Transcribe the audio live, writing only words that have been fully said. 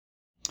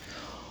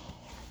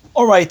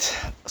All right,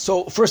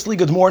 so firstly,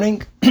 good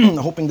morning.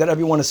 Hoping that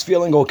everyone is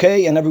feeling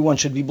okay and everyone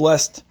should be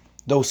blessed.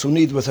 Those who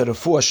need with a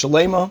refuah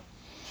shalema,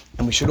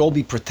 and we should all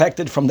be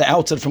protected from the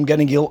outset from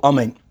getting ill.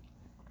 Amen.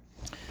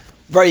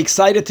 Very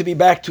excited to be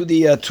back to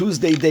the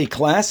Tuesday day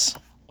class.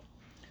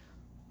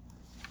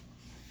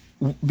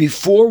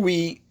 Before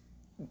we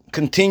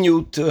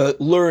continue to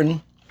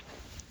learn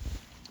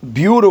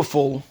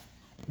beautiful,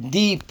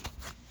 deep,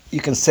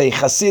 you can say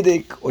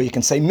Hasidic or you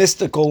can say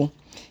mystical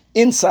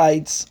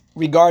insights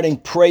regarding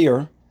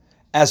prayer,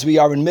 as we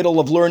are in middle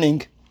of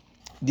learning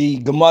the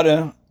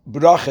Gemara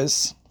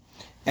Brachas.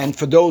 And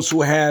for those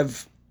who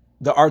have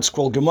the Art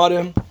Scroll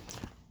Gemara,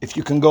 if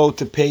you can go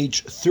to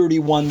page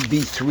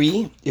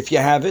 31b3, if you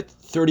have it,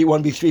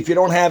 31b3. If you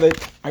don't have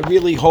it, I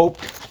really hope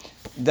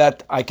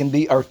that I can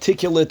be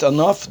articulate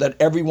enough that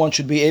everyone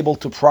should be able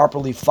to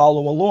properly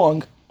follow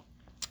along.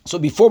 So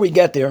before we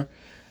get there,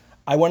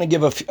 I want to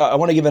give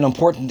an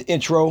important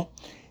intro.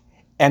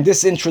 And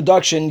this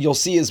introduction, you'll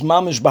see, is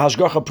Mamish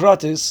B'Hashgacha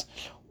Pratis.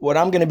 What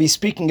I'm going to be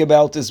speaking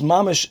about is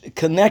Mamish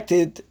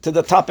connected to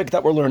the topic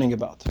that we're learning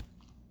about.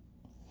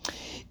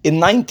 In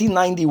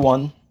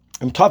 1991,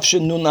 in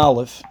Tafshin Nun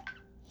Aleph,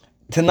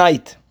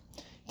 tonight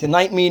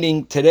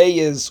meaning today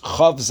is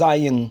Chav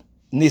Zayin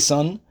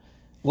Nisan.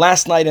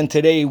 Last night and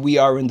today we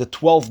are in the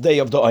 12th day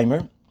of the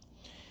Omer.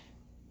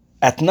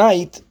 At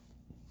night,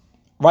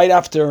 right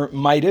after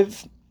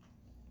Maitiv,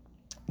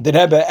 the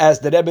Rebbe,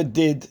 as the Rebbe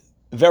did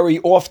very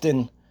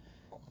often,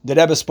 the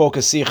Rebbe spoke a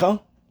Sicha.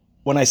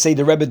 When I say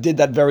the Rebbe did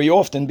that very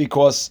often,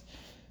 because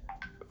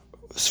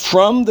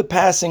from the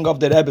passing of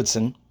the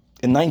Rebbetzin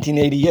in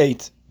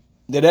 1988,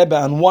 the Rebbe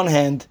on one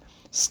hand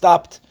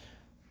stopped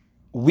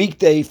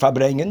weekday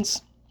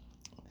Farbrengens.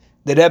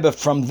 The Rebbe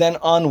from then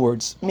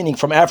onwards, meaning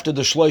from after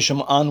the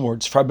Shloshim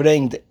onwards,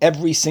 Farbrenged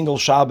every single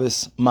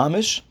Shabbos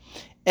Mamish,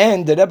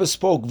 and the Rebbe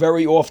spoke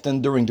very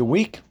often during the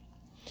week.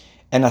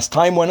 And as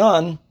time went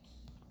on,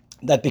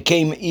 that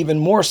became even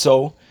more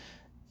so.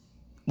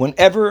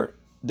 Whenever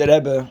the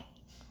Rebbe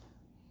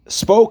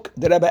spoke,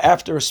 the Rebbe,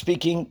 after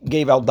speaking,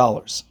 gave out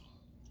dollars.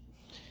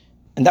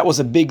 And that was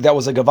a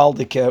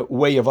Gavaldic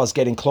way of us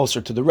getting closer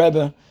to the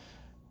Rebbe.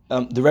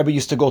 The Rebbe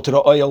used to go to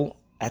the oil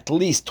at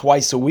least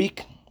twice a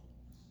week,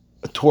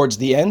 towards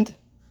the end,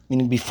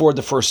 meaning before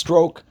the first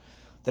stroke.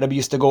 The Rebbe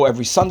used to go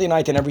every Sunday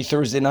night and every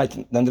Thursday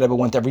night. Then the Rebbe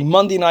went every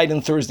Monday night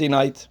and Thursday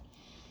night.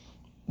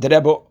 The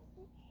Rebbe,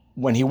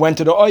 when he went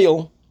to the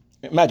oil,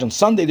 imagine,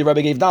 Sunday the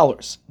Rebbe gave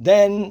dollars.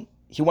 Then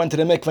he went to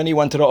the mikveh and he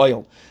went to the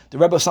oil. The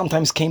Rebbe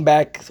sometimes came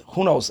back,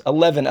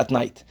 11 at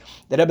night.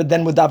 The Rebbe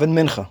then would daven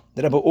mincha.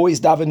 The Rebbe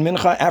always daven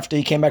mincha after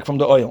he came back from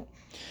the oil.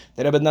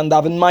 The Rebbe then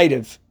daven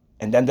maitiv.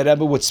 And then the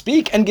Rebbe would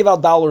speak and give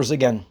out dollars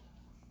again.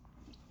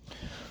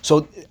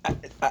 So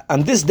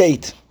on this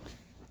date,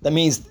 that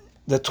means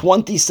the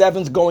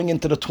 27th going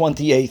into the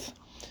 28th,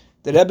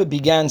 the Rebbe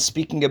began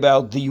speaking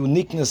about the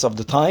uniqueness of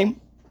the time.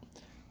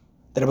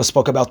 The Rebbe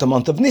spoke about the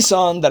month of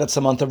Nisan, that it's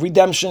a month of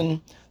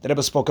redemption. The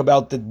Rebbe spoke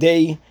about the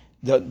day,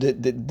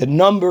 the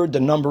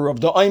number of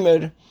the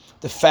Omer,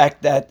 the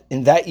fact that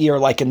in that year,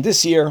 like in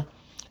this year,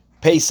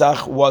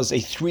 Pesach was a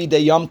 3-day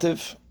Yom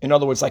Tov. In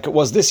other words, like it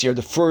was this year,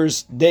 the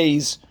first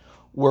days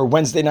were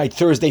Wednesday night,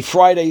 Thursday,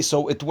 Friday,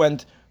 so it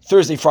went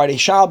Thursday, Friday,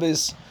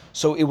 Shabbos,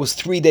 so it was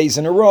 3 days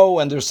in a row,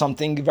 and there's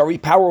something very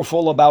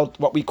powerful about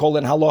what we call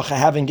in Halacha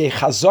having a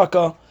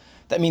chazaka.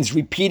 That means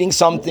repeating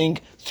something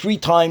 3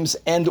 times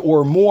and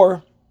or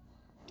more,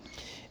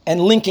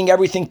 and linking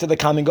everything to the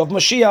coming of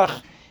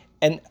Mashiach.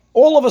 And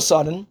all of a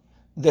sudden,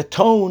 the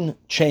tone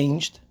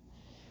changed.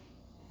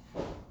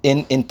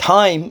 In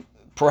time,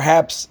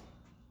 perhaps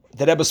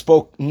the Rebbe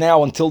spoke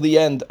now until the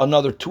end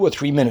another 2 or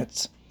 3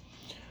 minutes.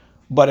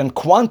 But in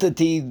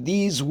quantity,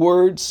 these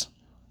words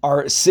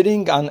are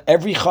sitting on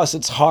every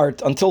chassid's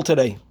heart until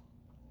today.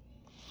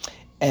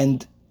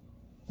 And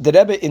the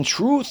Rebbe, in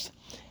truth,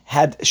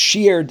 had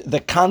shared the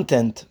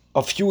content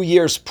a few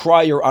years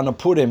prior on a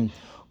Purim,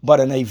 but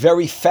in a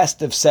very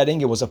festive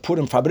setting. It was a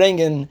Purim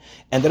Farbrengen,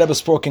 and the Rebbe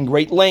spoke in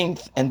great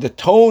length, and the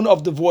tone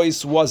of the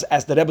voice was,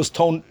 as the Rebbe's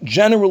tone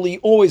generally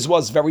always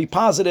was, very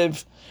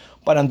positive.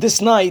 But on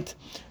this night,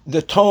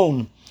 the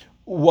tone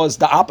was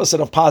the opposite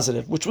of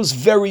positive, which was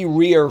very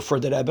rare for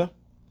the Rebbe.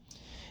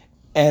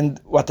 And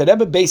what the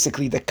Rebbe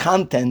basically, the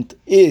content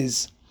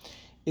is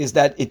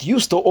that it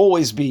used to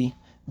always be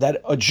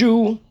that a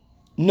Jew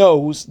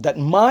knows that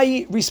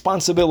my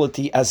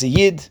responsibility as a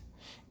Yid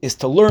is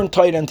to learn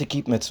Torah and to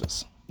keep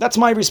mitzvahs. That's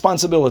my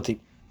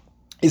responsibility.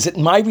 Is it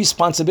my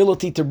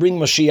responsibility to bring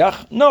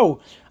Mashiach?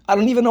 No, I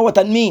don't even know what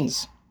that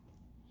means.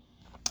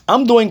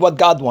 I'm doing what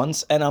God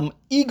wants, and I'm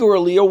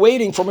eagerly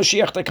awaiting for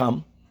Mashiach to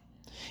come.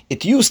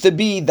 It used to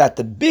be that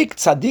the big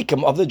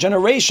tzaddikim of the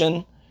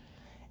generation,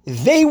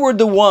 they were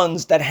the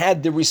ones that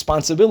had the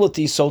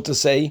responsibility, so to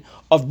say,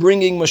 of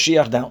bringing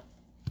Mashiach down.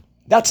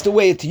 That's the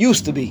way it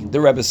used to be,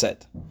 the Rebbe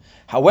said.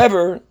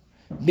 However,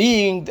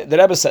 being the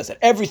Rebbe says that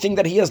everything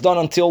that he has done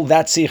until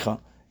that Sicha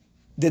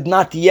did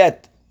not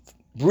yet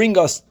bring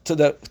us to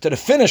the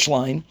finish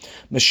line,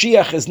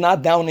 Mashiach is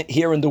not down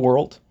here in the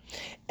world.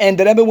 And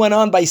the Rebbe went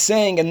on by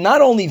saying, and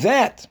not only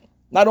that,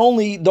 Not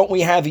only don't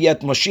we have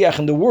yet Mashiach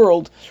in the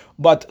world,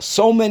 but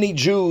so many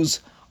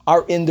Jews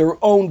are in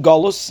their own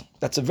galus.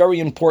 That's a very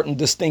important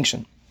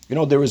distinction.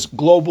 There is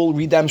global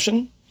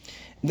redemption,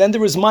 then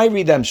there is my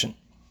redemption.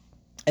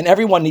 And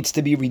everyone needs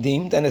to be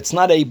redeemed, and it's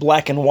not a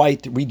black and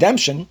white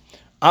redemption.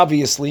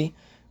 Obviously,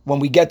 when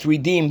we get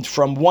redeemed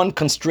from one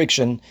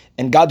constriction,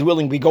 and God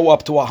willing, we go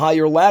up to a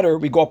higher ladder,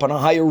 we go up on a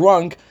higher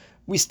rung,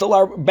 we still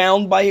are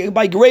bound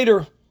by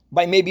greater,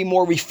 by maybe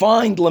more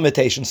refined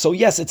limitations. So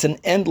yes, it's an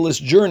endless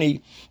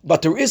journey,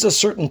 but there is a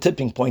certain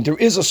tipping point. There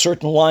is a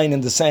certain line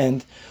in the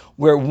sand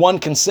where one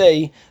can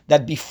say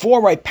that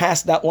before I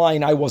passed that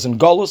line, I was in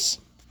galus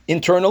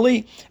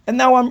internally, and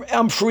now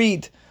I'm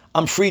freed.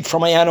 I'm freed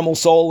from my animal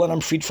soul, and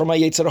I'm freed from my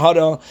Yetzer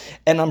Hara,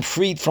 and I'm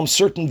freed from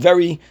certain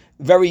very,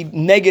 very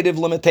negative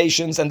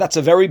limitations, and that's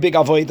a very big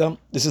avodah.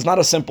 This is not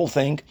a simple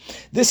thing.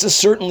 This is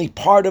certainly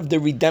part of the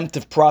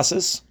redemptive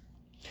process.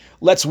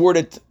 Let's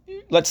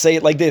say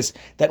it like this,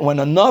 that when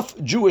enough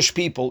Jewish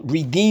people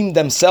redeem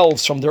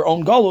themselves from their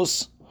own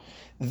galus,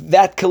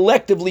 that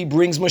collectively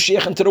brings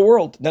Mashiach into the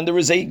world. Then there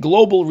is a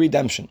global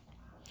redemption.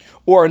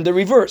 Or in the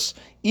reverse,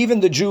 even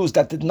the Jews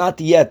that did not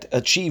yet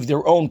achieve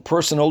their own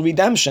personal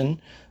redemption,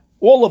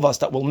 all of us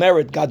that will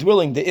merit, God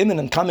willing, the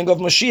imminent coming of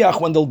Mashiach,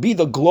 when there'll be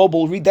the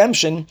global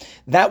redemption,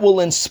 that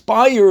will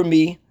inspire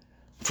me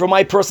for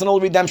my personal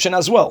redemption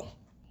as well.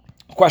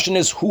 The question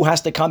is, who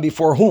has to come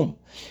before whom?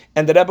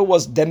 And the Rebbe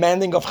was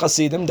demanding of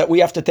Hasidim that we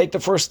have to take the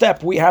first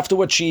step. We have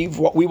to achieve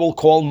what we will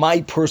call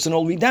my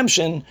personal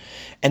redemption.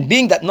 And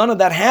being that none of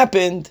that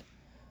happened,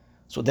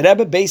 so the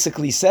Rebbe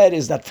basically said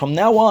is that from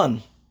now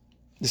on,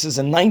 this is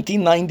in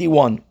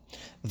 1991,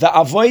 the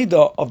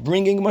avodah of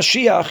bringing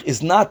Mashiach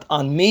is not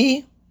on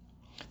me.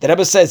 The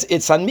Rebbe says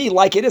it's on me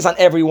like it is on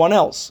everyone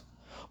else,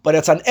 but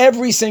it's on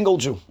every single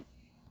Jew.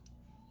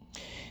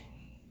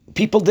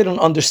 People didn't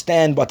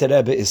understand what the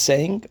Rebbe is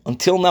saying.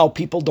 Until now,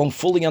 people don't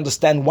fully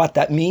understand what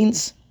that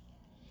means.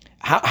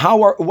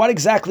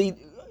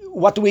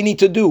 What do we need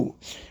to do?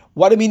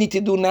 What do we need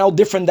to do now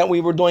different than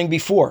we were doing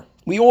before?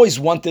 We always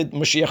wanted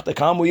Mashiach to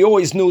come. We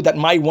always knew that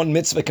my one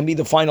mitzvah can be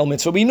the final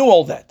mitzvah. We knew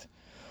all that.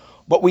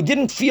 But we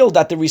didn't feel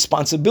that the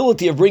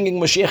responsibility of bringing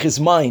Mashiach is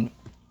mine.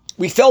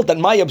 We felt that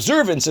my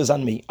observance is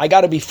on me. I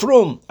got to be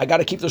frum. I got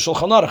to keep the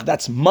Shulchan Aruch.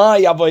 That's my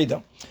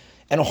avodah.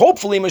 And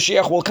hopefully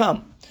Mashiach will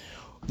come.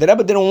 The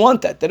Rebbe didn't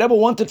want that. The Rebbe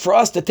wanted for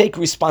us to take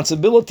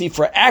responsibility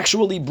for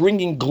actually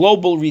bringing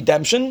global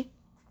redemption.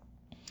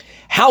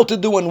 How to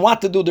do and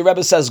what to do, the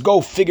Rebbe says,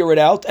 go figure it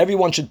out.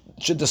 Everyone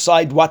should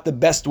decide what the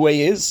best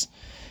way is.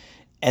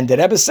 And the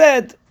Rebbe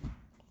said,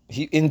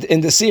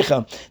 in the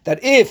Sikha,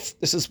 that if,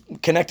 this is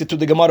connected to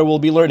the Gemara we'll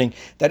be learning,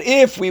 that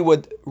if we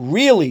would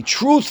really,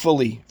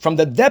 truthfully, from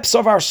the depths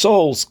of our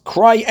souls,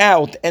 cry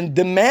out and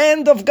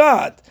demand of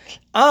God,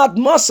 Ad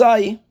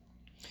Masai,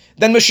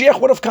 then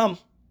Mashiach would have come.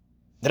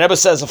 The Rebbe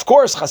says, of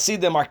course,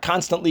 Hasidim are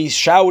constantly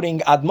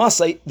shouting Ad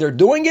Masai. They're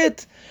doing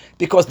it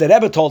because the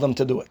Rebbe told them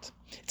to do it.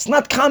 It's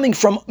not coming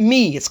from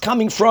me. It's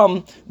coming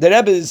from the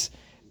Rebbe's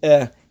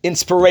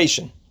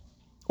inspiration.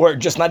 Or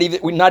just not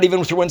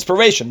even through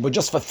inspiration. We're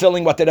just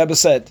fulfilling what the Rebbe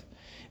said.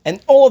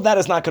 And all of that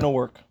is not going to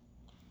work.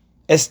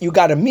 You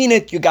got to mean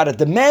it, you got to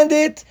demand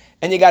it,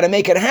 and you got to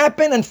make it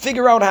happen and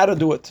figure out how to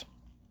do it.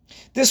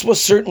 This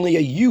was certainly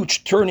a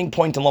huge turning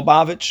point in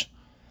Lubavitch.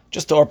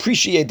 Just to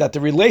appreciate that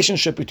the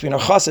relationship between a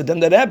chassid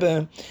and the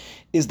Rebbe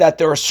is that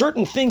there are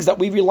certain things that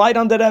we relied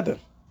on the Rebbe.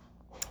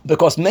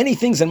 Because many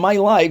things in my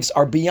lives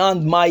are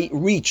beyond my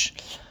reach.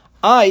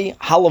 I,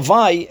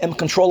 halavai, am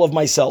control of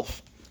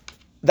myself.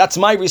 That's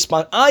my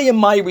response. I am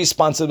my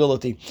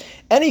responsibility.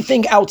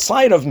 Anything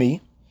outside of me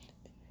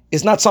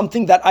is not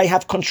something that I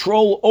have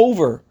control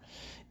over.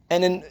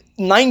 And in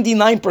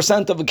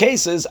 99% of the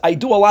cases, I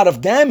do a lot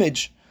of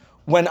damage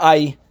when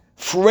I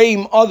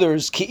frame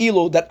others,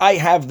 ki'ilu, that I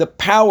have the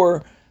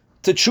power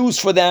to choose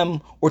for them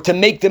or to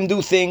make them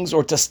do things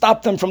or to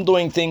stop them from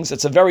doing things.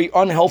 It's a very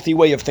unhealthy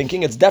way of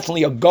thinking. It's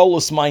definitely a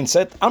goalless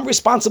mindset. I'm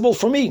responsible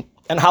for me,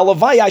 and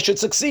halavai, I should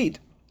succeed.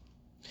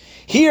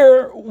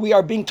 Here we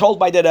are being told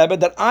by the Rebbe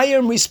that I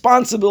am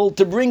responsible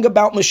to bring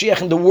about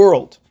Mashiach in the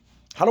world.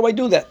 How do I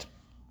do that?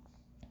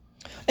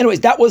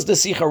 Anyways, that was the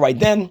Sikha right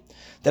then.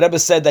 The Rebbe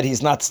said that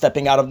he's not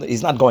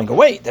he's not going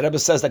away. The Rebbe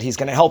says that he's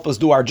going to help us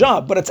do our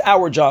job, but it's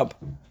our job.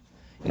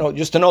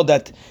 Just to know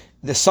that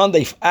the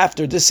Sunday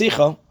after the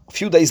Sikha, a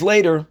few days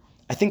later,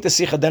 I think the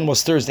Sikha then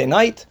was Thursday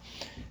night.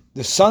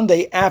 The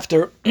Sunday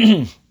after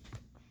the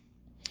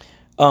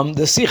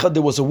Sikha,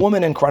 there was a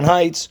woman in Crown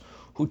Heights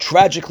who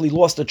tragically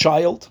lost a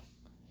child,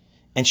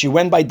 and she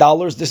went by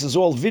dollars. This is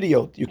all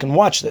videoed. You can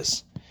watch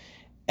this.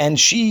 And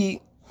she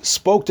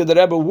spoke to the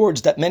Rebbe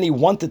words that many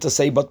wanted to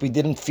say, but we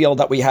didn't feel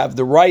that we have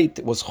the right.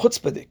 It was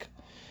chutzpahdik.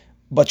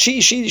 But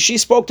she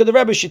spoke to the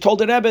Rebbe. She told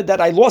the Rebbe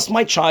that I lost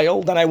my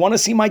child and I want to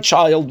see my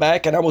child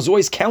back, and I was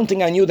always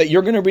counting on you that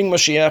you're going to bring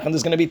Mashiach and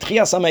there's going to be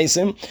Tchias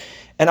HaMeisim,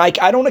 and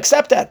I don't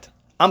accept that.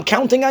 I'm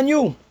counting on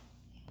you.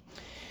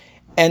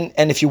 And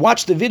if you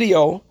watch the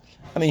video,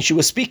 she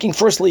was speaking,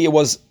 firstly, it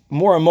was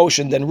more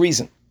emotion than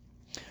reason.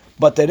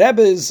 But the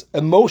Rebbe's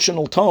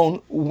emotional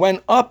tone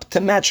went up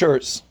to match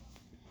hers.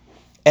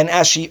 And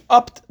as she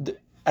upped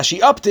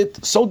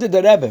it, so did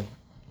the Rebbe.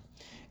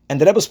 And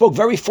the Rebbe spoke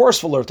very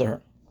forcefully to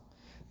her.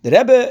 The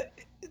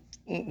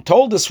Rebbe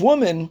told this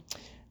woman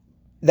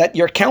that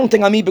you're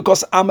counting on me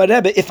because I'm a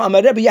Rebbe. If I'm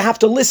a Rebbe, you have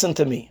to listen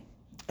to me.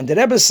 And the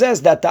Rebbe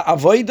says that the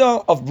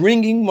avodah of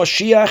bringing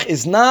Moshiach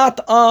is not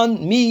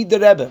on me, the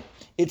Rebbe.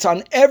 It's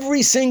on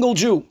every single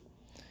Jew.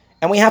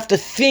 And we have to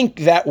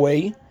think that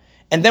way.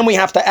 And then we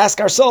have to ask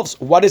ourselves,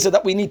 what is it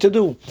that we need to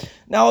do?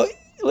 Now,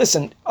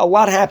 listen, a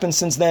lot happened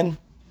since then.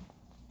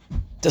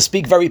 To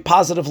speak very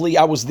positively,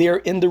 I was there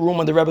in the room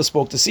when the Rebbe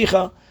spoke to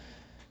Sicha.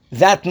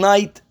 That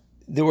night,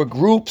 there were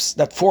groups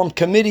that formed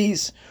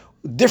committees,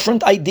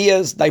 different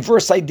ideas,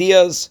 diverse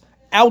ideas,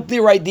 out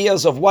there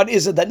ideas of what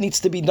is it that needs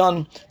to be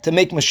done to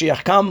make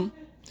Mashiach come.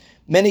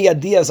 Many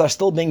ideas are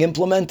still being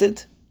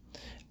implemented.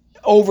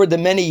 Over the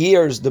many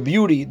years, the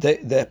beauty,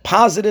 the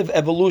positive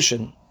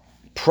evolution,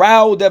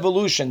 proud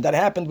evolution that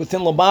happened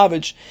within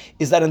Lubavitch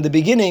is that in the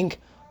beginning,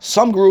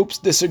 some groups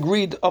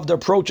disagreed of the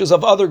approaches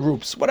of other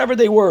groups, whatever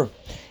they were.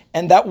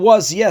 And that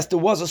was, yes, there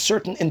was a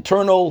certain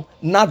internal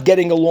not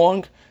getting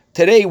along.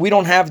 Today, we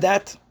don't have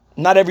that.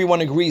 Not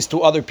everyone agrees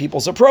to other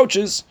people's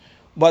approaches,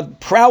 but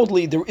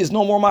proudly, there is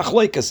no more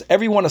machlekes.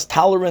 Everyone is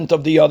tolerant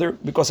of the other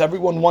because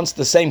everyone wants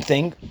the same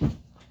thing.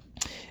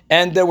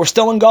 And we're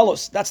still in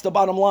Galus. That's the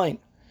bottom line.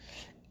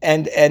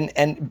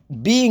 And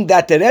being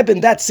that the Rebbe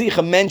in that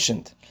Sikha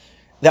mentioned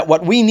that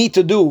what we need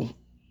to do,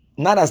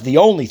 not as the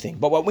only thing,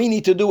 but what we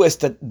need to do is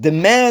to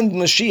demand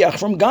Mashiach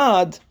from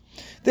God.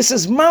 This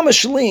is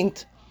mamash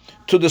linked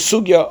to the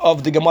sugya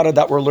of the Gemara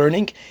that we're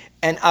learning.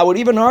 And I would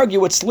even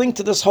argue it's linked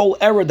to this whole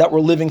era that we're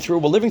living through.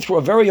 We're living through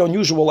a very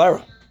unusual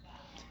era.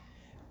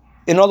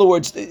 In other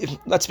words,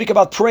 let's speak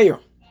about prayer.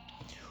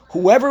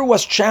 Whoever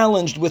was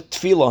challenged with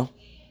tefillah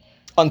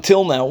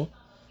until now,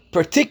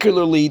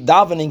 particularly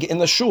davening in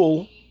the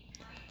shul,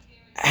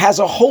 has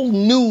a whole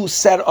new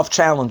set of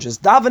challenges.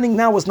 Davening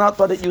now is not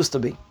what it used to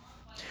be.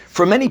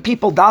 For many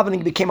people,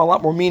 davening became a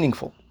lot more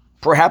meaningful.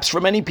 Perhaps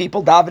for many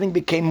people, davening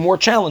became more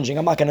challenging.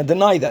 I'm not going to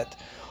deny that.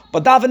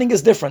 But davening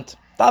is different.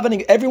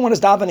 Davening, everyone is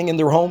davening in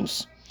their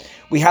homes.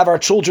 We have our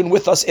children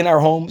with us in our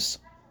homes.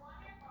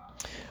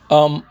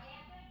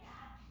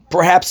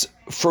 Perhaps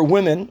for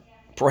women,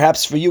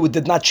 perhaps for you, it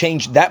did not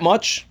change that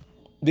much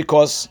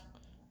because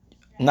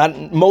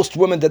most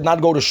women did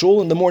not go to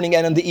shul in the morning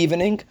and in the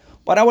evening.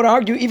 But I would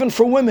argue, even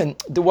for women,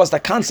 there was the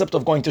concept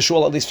of going to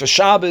shul, at least for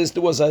Shabbos.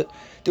 There was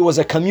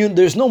a commune.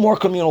 There's no more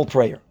communal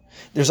prayer.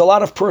 There's a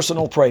lot of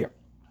personal prayer,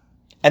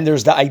 and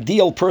there's the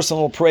ideal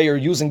personal prayer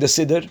using the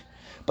siddur.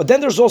 But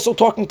then there's also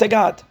talking to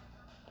God.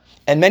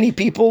 And many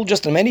people,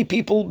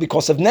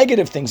 because of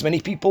negative things,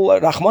 many people,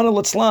 Rahman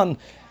al-Itzlan,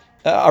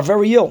 are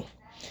very ill.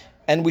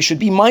 And we should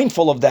be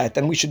mindful of that.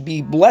 And we should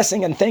be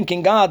blessing and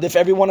thanking God if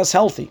everyone is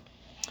healthy.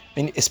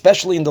 I mean,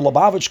 especially in the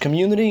Lubavitch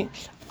community.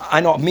 I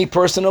know, me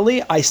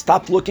personally, I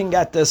stopped looking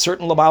at the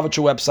certain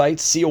Lubavitcher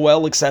websites,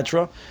 COL,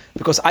 etc.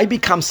 Because I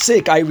become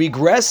sick, I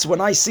regress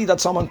when I see that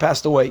someone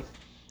passed away.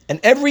 And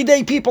every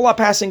day people are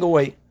passing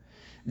away.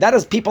 That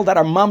is people that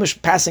are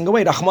mamish passing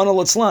away, Rahman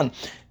al-Itzlan.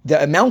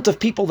 The amount of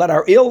people that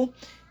are ill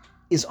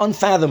is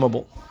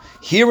unfathomable.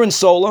 Here in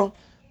Sola,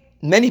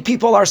 many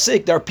people are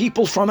sick. There are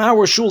people from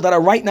our shul that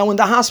are right now in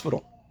the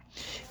hospital.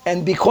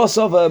 And because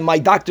of my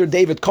Dr.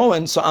 David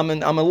Cohen, so I'm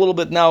a little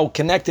bit now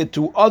connected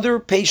to other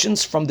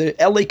patients from the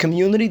LA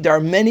community. There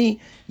are many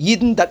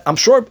Yidden that I'm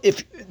sure,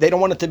 if they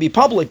don't want it to be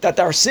public, that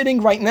are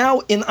sitting right now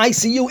in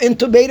ICU,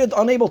 intubated,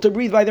 unable to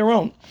breathe by their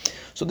own.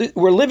 So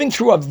we're living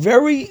through a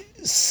very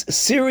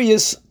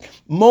serious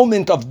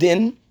moment of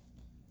din,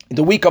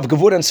 the week of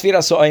Gevur and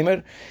Sfira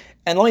So'emer.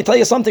 And let me tell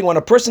you something, when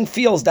a person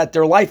feels that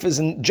their life is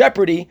in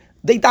jeopardy,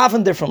 they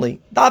daven differently.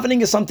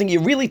 Davening is something you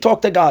really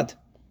talk to God.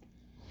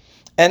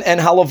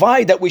 And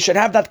halavai, that we should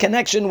have that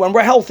connection when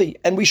we're healthy,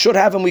 and we should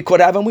have, and we could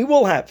have, and we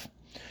will have.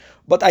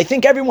 But I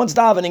think everyone's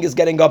davening is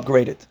getting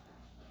upgraded.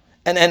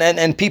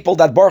 And people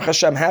that Baruch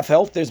Hashem have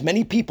health, there's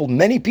many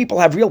people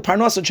have real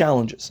parnasa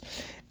challenges.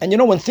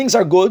 And when things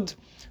are good,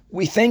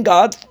 we thank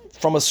God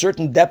from a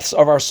certain depths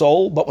of our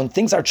soul, but when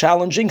things are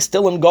challenging,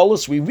 still in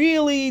Golus, we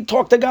really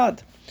talk to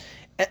God.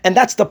 And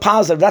that's the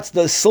positive, that's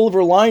the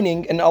silver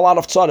lining in a lot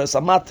of tzaras.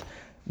 I'm not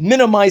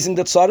minimizing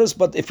the tzaras,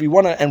 but if we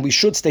want to, and we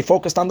should stay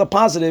focused on the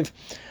positive,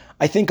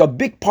 I think a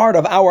big part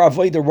of our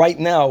avodah right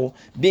now,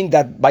 being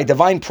that by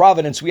divine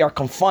providence we are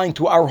confined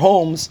to our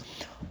homes,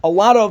 a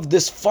lot of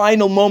this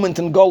final moment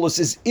in Golus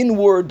is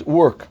inward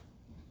work.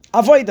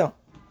 Avodah.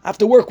 I have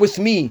to work with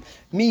me,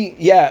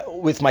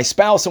 with my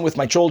spouse and with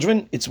my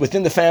children. It's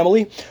within the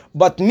family,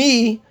 but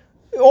me,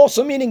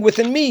 also meaning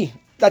within me.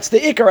 That's the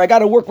ikar. I got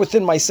to work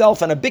within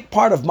myself, and a big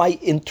part of my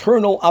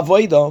internal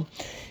avodah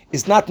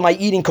is not my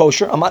eating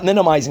kosher. I'm not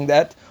minimizing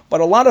that,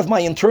 but a lot of my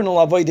internal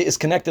avodah is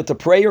connected to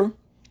prayer.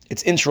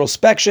 It's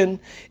introspection.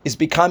 Is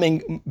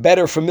becoming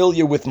better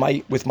familiar with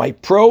my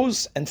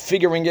pros and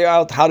figuring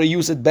out how to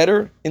use it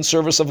better in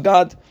service of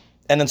God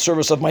and in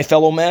service of my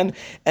fellow man,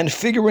 and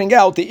figuring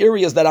out the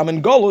areas that I'm in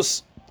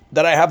Golus,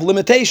 that I have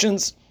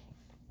limitations,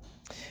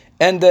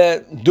 and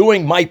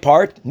doing my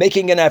part,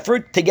 making an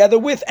effort, together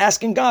with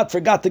asking God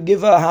for God to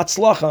give a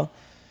hatzlacha,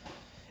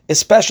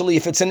 especially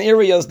if it's in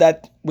areas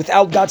that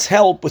without God's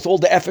help, with all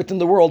the effort in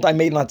the world, I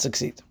may not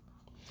succeed.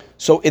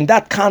 So in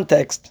that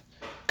context,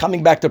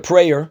 coming back to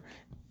prayer,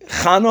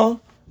 Chana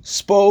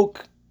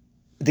spoke,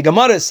 the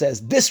Gemara says,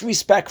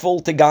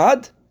 disrespectful to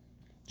God.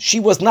 She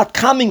was not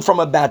coming from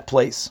a bad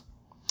place,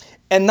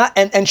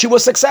 and she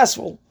was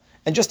successful.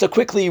 And just to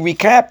quickly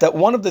recap, that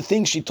one of the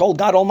things she told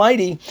God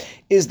Almighty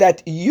is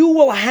that you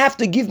will have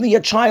to give me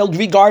a child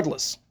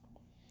regardless,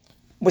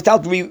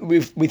 without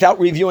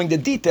reviewing the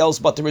details.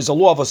 But there is a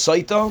law of a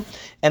saita,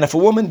 and if a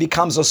woman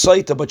becomes a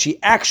saita, but she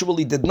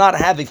actually did not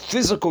have a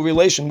physical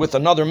relation with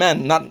another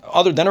man, not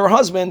other than her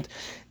husband,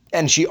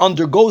 and she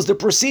undergoes the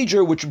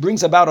procedure, which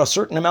brings about a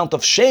certain amount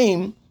of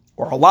shame,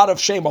 or a lot of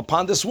shame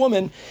upon this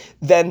woman,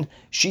 then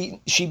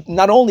she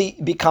not only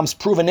becomes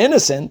proven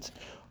innocent,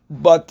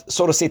 but,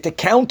 so to say, to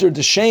counter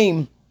the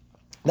shame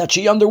that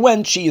she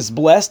underwent, she is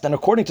blessed, and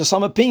according to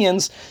some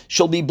opinions,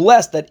 she'll be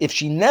blessed that if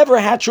she never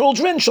had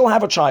children, she'll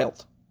have a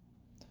child.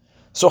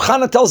 So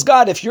Chana tells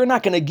God, if you're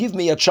not going to give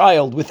me a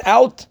child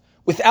without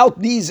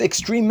these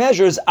extreme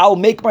measures, I'll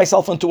make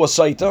myself into a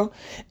saita,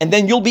 and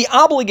then you'll be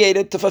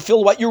obligated to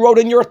fulfill what you wrote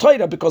in your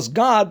Torah, because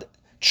God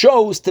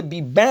chose to be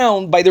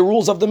bound by the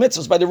rules of the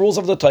mitzvahs, by the rules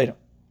of the Torah.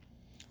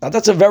 Now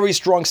that's a very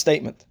strong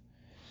statement.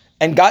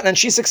 And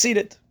she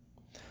succeeded.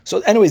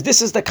 So anyways,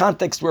 this is the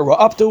context where we're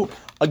up to.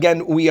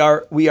 Again, we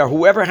are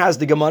whoever has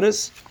the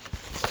Gemaras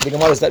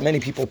that many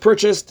people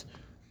purchased.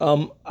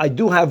 I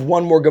do have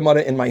one more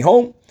Gemara in my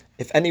home.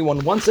 If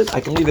anyone wants it, I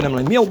can leave it in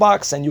my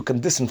mailbox, and you can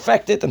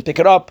disinfect it and pick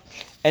it up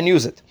and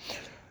use it.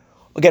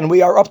 Again,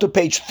 we are up to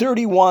page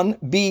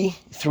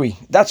 31b3.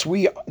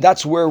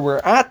 That's where we're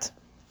at.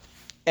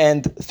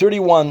 And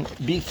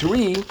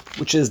 31b3,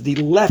 which is the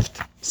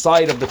left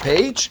side of the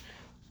page,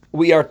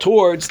 we are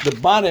towards the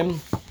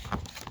bottom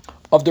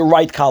of the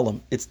right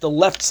column. It's the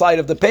left side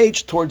of the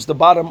page towards the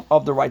bottom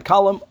of the right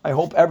column. I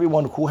hope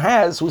everyone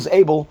who's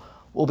able,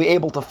 will be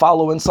able to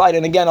follow inside.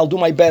 And again, I'll do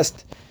my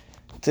best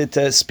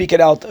to speak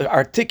it out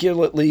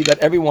articulately, that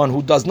everyone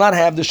who does not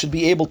have this should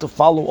be able to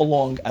follow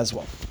along as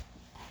well.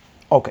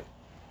 Okay.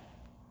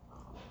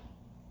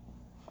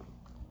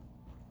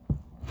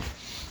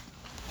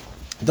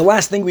 The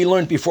last thing we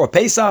learned before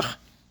Pesach,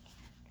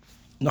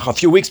 a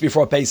few weeks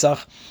before Pesach,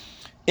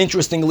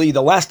 interestingly,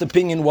 the last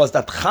opinion was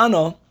that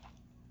Chana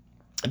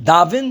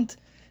davened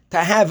to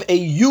have a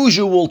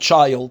usual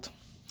child,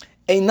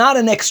 not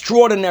an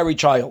extraordinary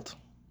child.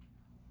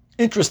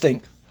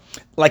 Interesting.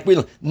 Like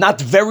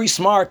not very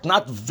smart,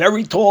 not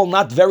very tall,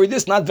 not very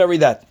this, not very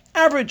that.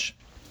 Average.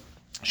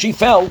 She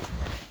felt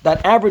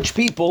that average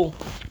people,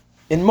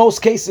 in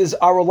most cases,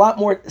 are a lot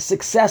more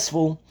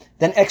successful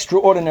than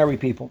extraordinary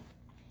people.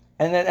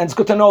 And it's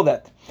good to know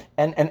that.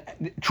 And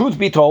truth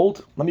be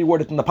told, let me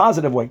word it in the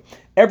positive way,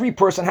 every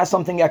person has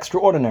something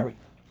extraordinary.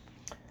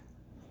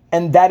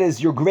 And that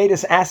is your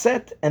greatest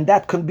asset, and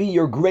that can be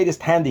your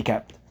greatest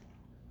handicap.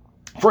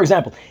 For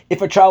example,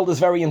 if a child is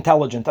very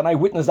intelligent, and I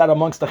witnessed that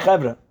amongst the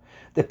Chevra,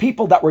 the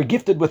people that were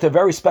gifted with a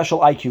very special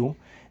IQ,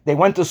 they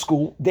went to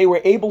school, they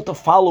were able to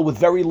follow with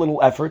very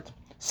little effort,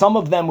 some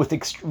of them with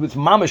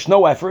mamish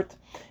no effort,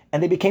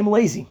 and they became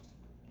lazy.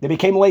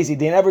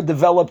 They never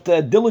developed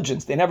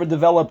diligence. They never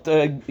developed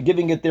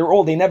giving it their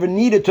all. They never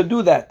needed to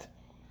do that.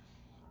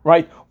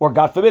 Right? Or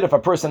God forbid, if a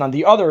person on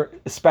the other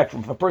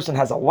spectrum, if a person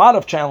has a lot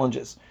of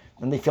challenges,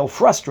 then they feel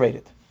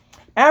frustrated.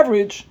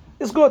 Average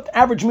is good.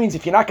 Average means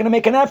if you're not going to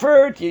make an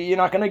effort, you're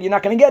not going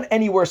to get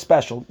anywhere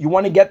special. You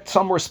want to get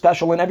somewhere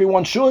special, and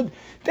everyone should,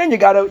 then you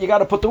got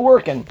to put the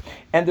work in.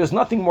 And there's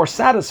nothing more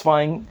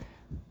satisfying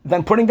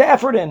than putting the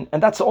effort in.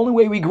 And that's the only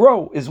way we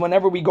grow, is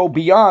whenever we go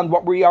beyond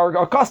what we are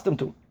accustomed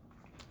to.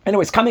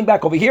 Anyways, coming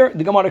back over here,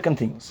 the Gemara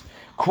continues,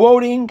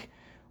 quoting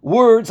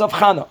words of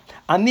Chana.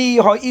 Ani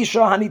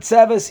ha'isha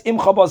hanitzeves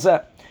imcha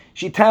bazeh.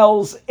 She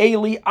tells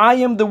Eli, I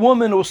am the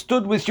woman who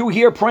stood with you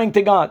here praying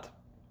to God.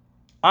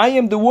 I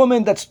am the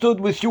woman that stood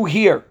with you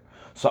here.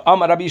 So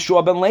Amar Rabbi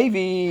Yeshua ben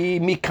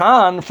Levi,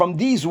 Mikan, from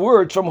these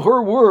words, from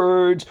her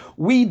words,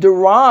 we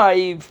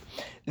derive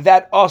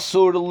that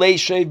asur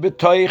leishev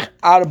b'toich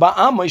arba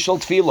amay shel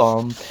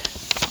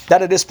tefillah,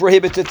 that it is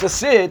prohibited to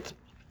sit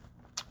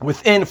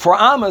within 4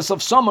 amas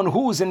of someone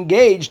who is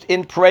engaged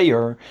in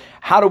prayer.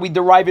 How do we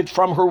derive it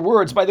from her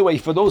words? By the way,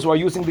 for those who are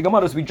using the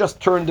Gemaras, we just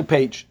turned the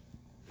page.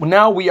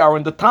 Now we are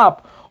on the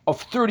top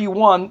of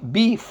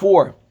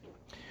 31b4.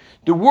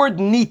 The word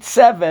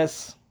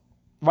nitzeves,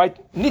 right?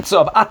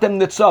 Nitzav, atem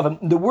nitzav.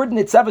 The word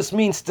nitzeves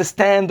means to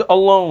stand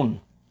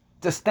alone.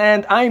 To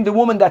stand, I am the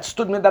woman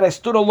that I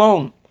stood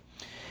alone.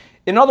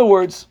 In other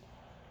words,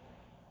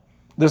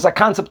 there's a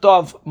concept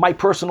of my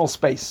personal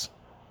space.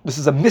 This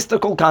is a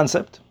mystical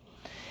concept.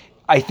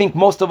 I think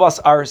most of us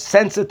are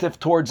sensitive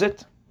towards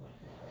it.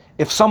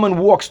 If someone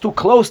walks too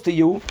close to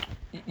you,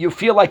 you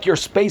feel like your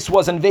space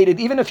was invaded,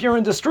 even if you're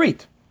in the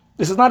street.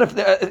 This is not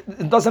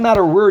it doesn't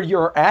matter where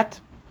you're at.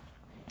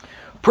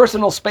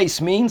 Personal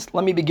space means,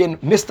 let me begin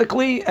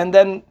mystically, and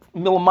then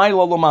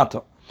milmayla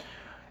lomata.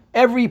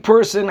 Every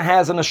person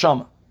has a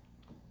neshama.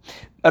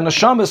 A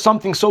neshama is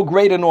something so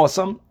great and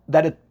awesome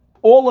that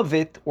all of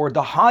it, or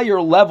the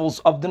higher levels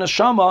of the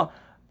neshama,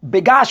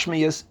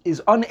 begashmius,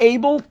 is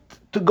unable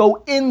to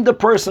go in the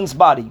person's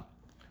body.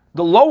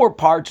 The lower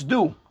parts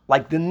do,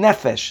 like the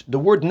nefesh. The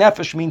word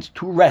nefesh means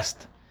to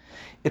rest.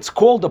 It's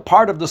called the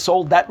part of the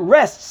soul that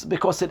rests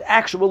because it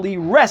actually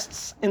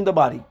rests in the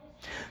body.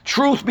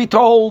 Truth be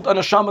told, a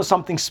neshama is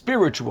something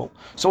spiritual.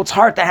 So it's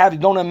hard to have, you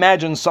don't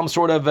imagine some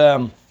sort of,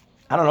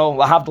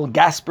 Lahavdil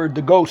Gasper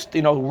the ghost,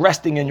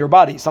 resting in your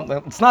body.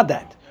 Something. It's not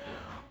that.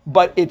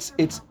 But it's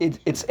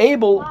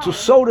able to,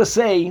 so to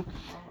say,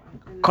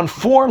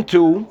 conform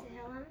to,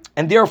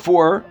 and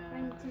therefore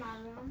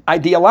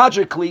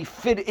ideologically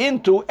fit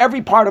into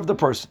every part of the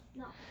person.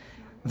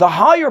 The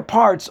higher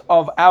parts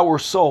of our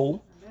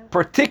soul,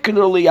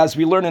 particularly as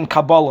we learn in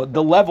Kabbalah,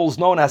 the levels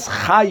known as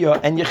Chaya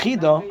and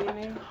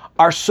Yechida,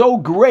 are so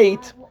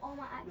great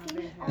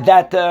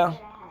that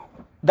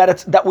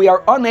we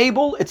are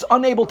unable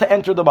to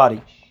enter the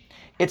body.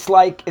 It's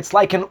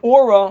like an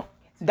aura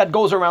that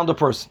goes around the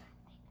person.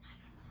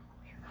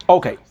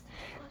 Okay,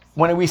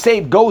 when we say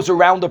it goes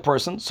around the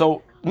person,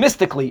 so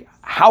mystically,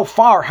 how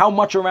far, how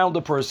much around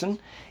the person?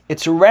 It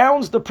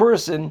surrounds the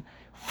person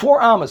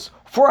 4 amas.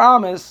 4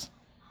 amas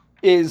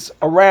is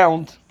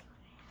around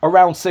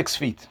 6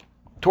 feet,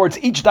 towards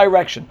each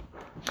direction.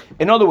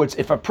 In other words,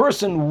 if a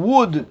person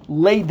would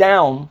lay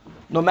down,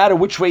 no matter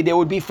which way they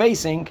would be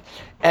facing,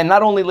 and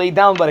not only lay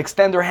down but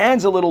extend their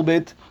hands a little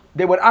bit,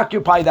 they would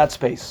occupy that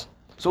space.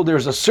 So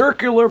there's a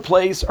circular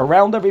place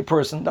around every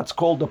person that's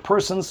called the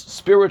person's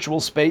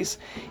spiritual space,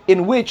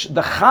 in which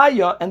the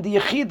Chaya and the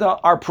Yechida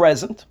are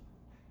present.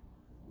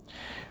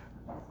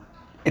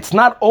 It's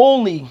not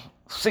only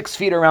 6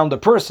 feet around the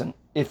person.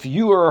 If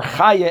you are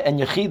Chaya and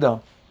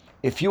Yechida,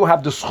 if you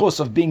have the schus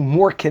of being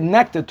more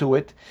connected to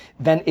it,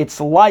 then its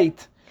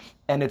light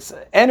and its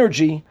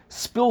energy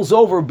spills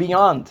over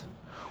beyond.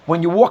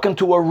 When you walk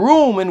into a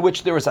room in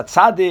which there is a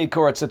tzaddik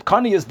or a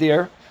tzidkani is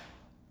there,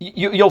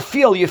 you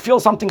feel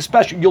something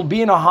special. You'll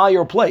be in a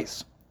higher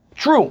place.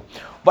 True.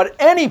 But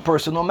any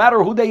person, no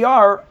matter who they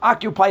are,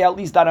 occupy at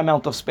least that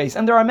amount of space.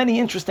 And there are many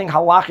interesting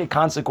halachic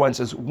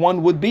consequences.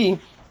 One would be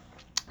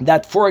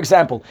that, for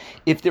example,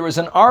 if there is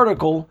an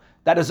article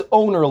that is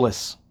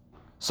ownerless,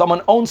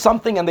 someone owns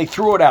something and they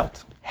threw it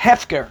out,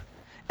 hefker,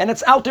 and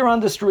it's out there on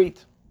the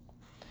street.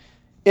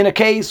 In a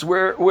case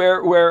where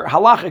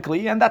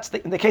halachically, and that's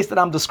the case that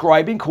I'm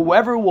describing,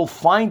 whoever will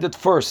find it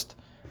first,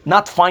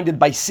 not find it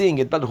by seeing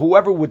it, but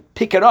whoever would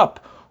pick it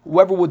up,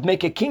 whoever would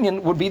make a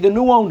kinyan would be the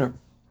new owner.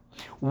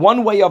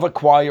 One way of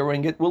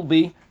acquiring it will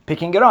be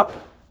picking it up.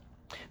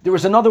 There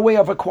is another way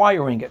of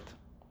acquiring it.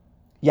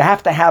 You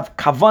have to have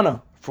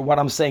kavanah for what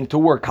I'm saying to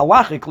work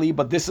halachically,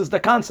 but this is the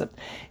concept.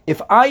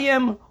 If I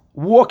am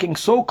walking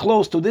so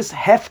close to this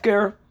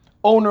hefker,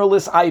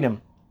 ownerless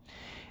item,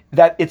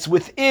 that it's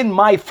within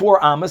my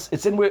 4 amas,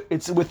 it's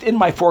within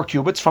my 4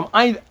 cubits from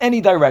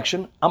any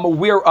direction, I'm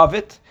aware of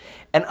it,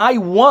 and I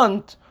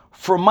want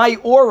for my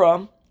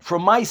aura, for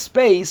my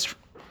space,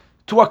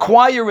 to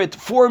acquire it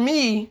for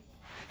me,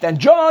 then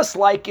just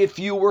like if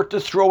you were to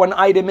throw an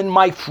item in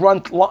my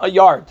front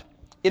yard,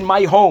 in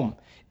my home,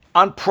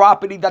 on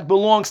property that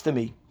belongs to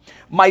me,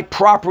 my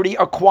property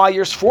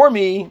acquires for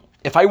me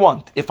if I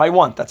want,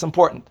 that's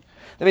important.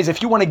 That means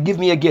if you want to give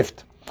me a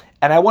gift,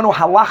 and I want to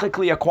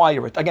halachically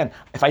acquire it. Again,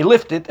 if I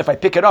lift it, if I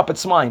pick it up,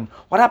 it's mine.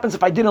 What happens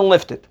if I didn't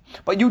lift it?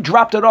 But you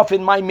dropped it off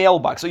in my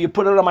mailbox, or you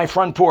put it on my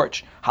front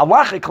porch.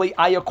 Halachically,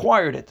 I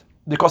acquired it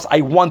because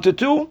I wanted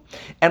to,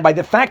 and by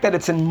the fact that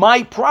it's in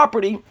my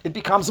property, it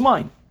becomes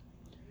mine.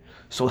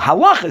 So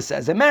halacha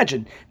says,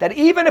 imagine that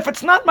even if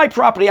it's not my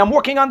property, I'm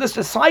walking on this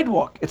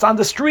sidewalk, it's on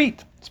the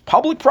street, it's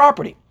public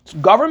property, it's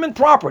government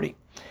property.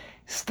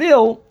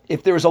 Still,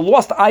 if there is a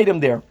lost item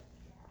there,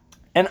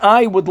 and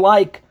I would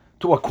like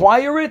to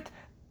acquire it,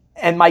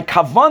 and my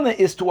kavanah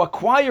is to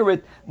acquire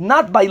it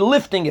not by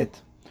lifting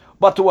it,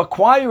 but to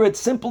acquire it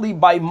simply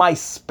by my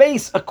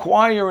space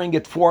acquiring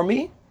it for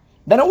me,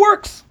 then it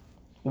works.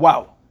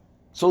 Wow.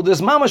 So there's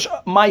mamash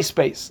my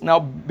space. Now,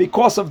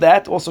 because of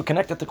that, also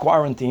connected to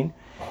quarantine,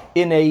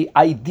 in a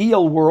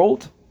ideal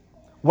world,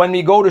 when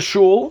we go to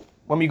shul,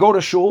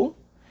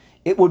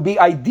 it would be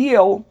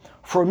ideal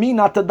for me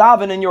not to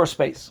daven in your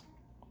space.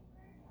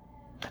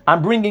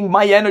 I'm bringing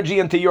my energy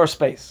into your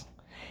space.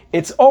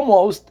 It's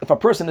almost, if a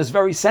person is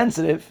very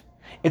sensitive,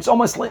 it's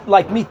almost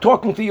like me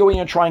talking to you when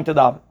you're trying to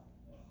daven.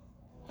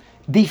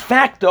 De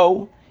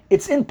facto,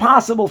 it's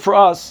impossible for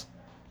us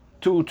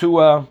to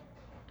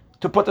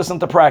put this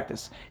into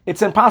practice.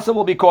 It's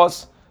impossible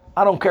because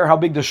I don't care how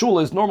big the shul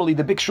is. Normally,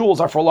 the big shuls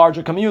are for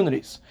larger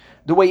communities.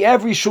 The way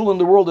every shul in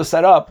the world is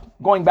set up,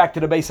 going back to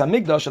the Beis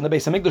Hamikdash, and the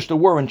Beis Hamikdash there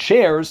weren't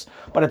chairs,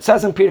 but it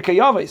says in Pirkei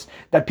Avos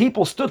that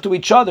people stood to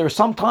each other.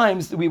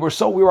 Sometimes we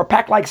were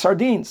packed like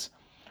sardines.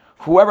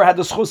 Whoever had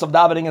the schus of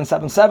davening in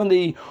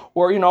 770,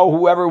 or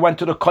whoever went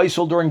to the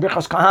Kaisel during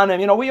Birchas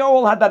Kahanim, we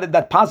all had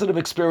that positive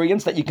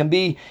experience that you can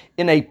be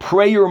in a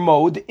prayer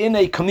mode, in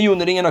a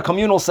community, in a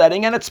communal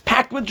setting, and it's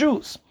packed with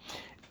Jews.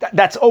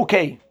 That's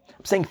okay.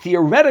 I'm saying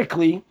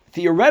theoretically,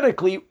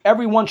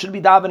 everyone should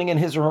be davening in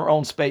his or her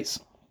own space.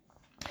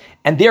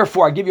 And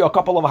therefore, I give you a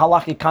couple of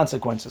halachic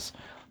consequences.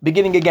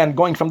 Beginning again,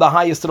 going from the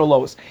highest to the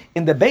lowest.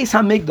 In the Beis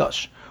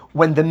HaMikdash,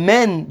 when the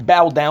men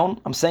bowed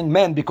down, I'm saying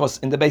men because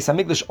in the Beis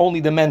HaMikdash only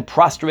the men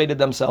prostrated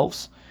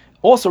themselves,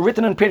 also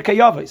written in Pirkei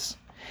Avos,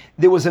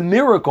 there was a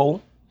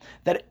miracle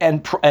that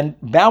and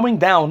bowing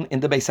down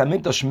in the Beis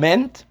HaMikdash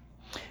meant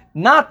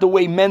not the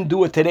way men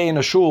do it today in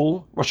a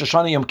shul, Rosh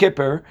Hashanah Yom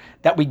Kippur,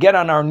 that we get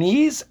on our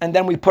knees and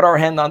then we put our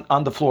hand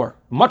on the floor.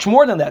 Much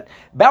more than that.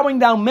 Bowing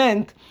down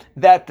meant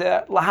that,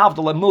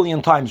 lahavdil, a million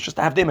times, just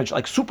to have the image,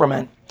 like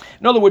Superman.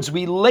 In other words,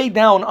 we lay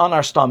down on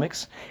our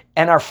stomachs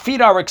and our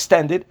feet are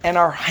extended and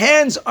our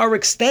hands are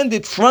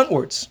extended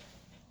frontwards.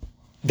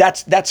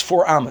 That's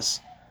 4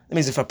 amas. That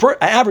means if an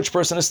average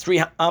person is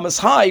 3 amas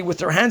high with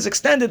their hands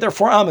extended, they're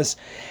 4 amas.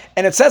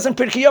 And it says in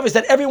Pirkei Avos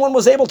that everyone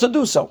was able to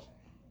do so.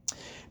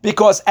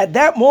 Because at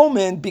that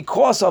moment,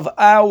 because of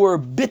our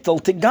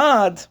bittul to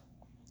God,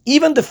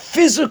 even the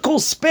physical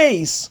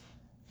space,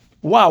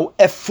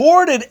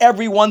 afforded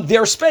everyone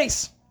their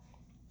space.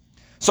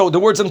 So the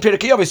words in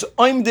Pirkei Avos,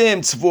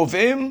 oimdim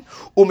tzvuvim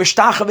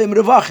u'mishtachavim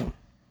revachim.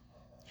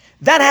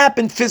 That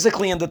happened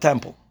physically in the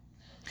temple.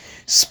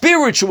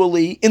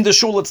 Spiritually, in the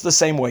shul, it's the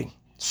same way.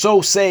 So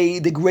say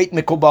the great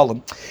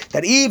Mikobalim,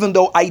 that even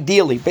though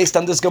ideally, based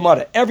on this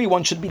Gemara,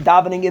 everyone should be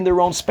davening in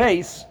their own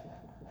space,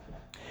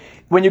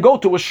 when you go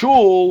to a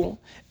shul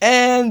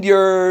and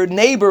your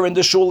neighbor in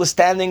the shul is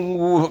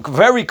standing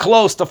very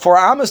close to 4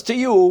 amas to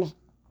you,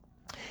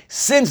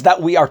 since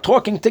that we are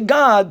talking to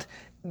God,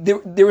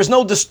 there is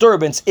no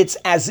disturbance. It's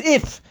as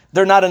if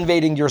they're not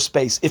invading your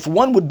space. If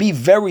one would be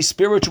very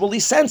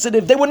spiritually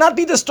sensitive, they would not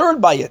be disturbed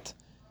by it.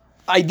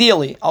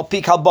 Ideally, I'll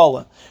peak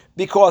Kabbalah,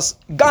 because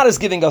God is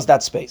giving us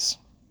that space.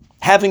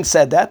 Having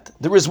said that,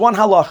 there is one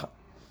halacha,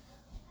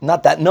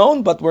 not that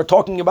known, but we're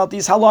talking about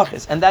these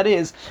halachas, and that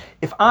is,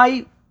 if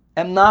I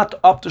am not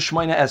up to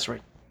Shemona Esrei,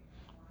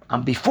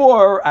 I'm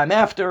before, I'm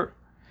after,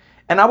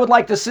 and I would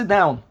like to sit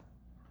down.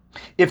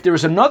 If there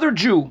is another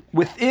Jew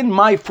within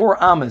my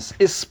 4 amas,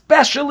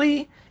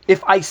 especially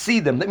if I see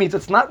them, that means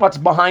it's not what's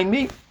behind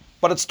me,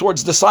 but it's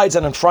towards the sides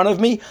and in front of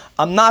me,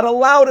 I'm not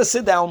allowed to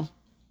sit down.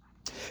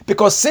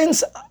 Because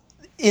since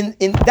in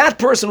that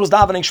person was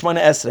davening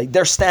Shemona Esrei,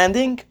 they're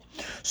standing,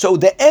 so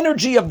the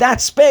energy of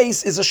that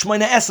space is a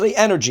Shemona Esrei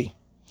energy.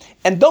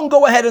 And don't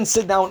go ahead and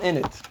sit down in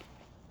it.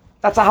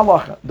 That's a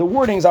halacha. The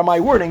wordings are my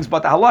wordings,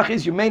 but the halacha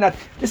is you may not.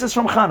 This is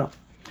from Chana.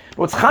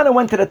 Chana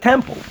went to the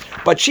temple,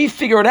 but she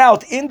figured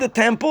out in the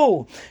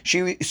temple,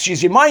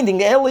 she's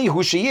reminding Eli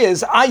who she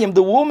is. I am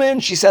the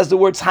woman. She says the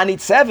words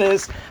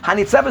Hanitzeves.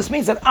 Hanitzeves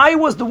means that I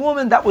was the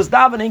woman that was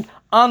davening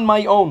on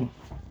my own.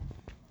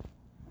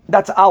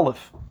 That's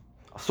Aleph.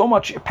 So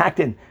much packed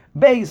in.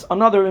 Beis,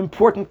 another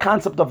important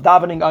concept of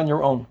davening on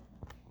your own.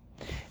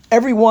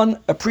 Everyone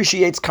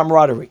appreciates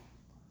camaraderie.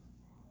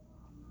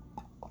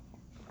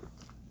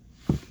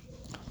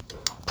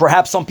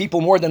 Perhaps some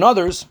people more than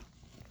others,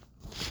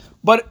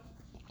 but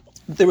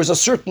there is a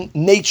certain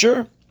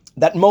nature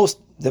that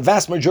the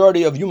vast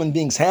majority of human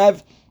beings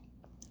have,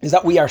 is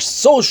that we are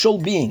social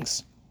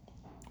beings.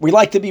 We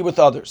like to be with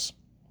others.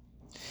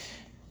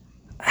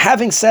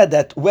 Having said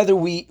that, whether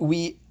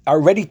we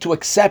are ready to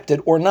accept it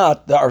or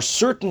not, there are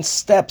certain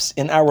steps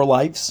in our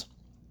lives,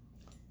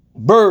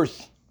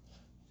 birth,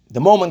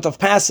 the moment of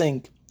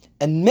passing,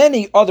 and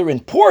many other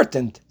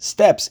important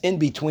steps in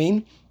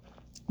between,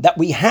 that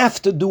we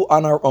have to do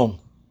on our own.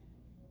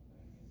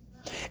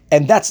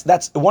 And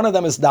that's one of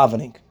them is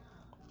davening.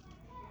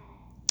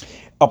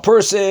 A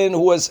person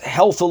who is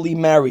healthily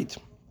married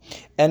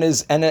and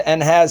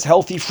has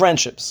healthy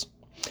friendships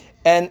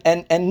and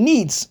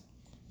needs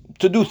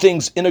to do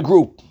things in a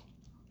group,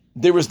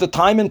 there is the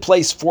time and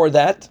place for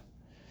that.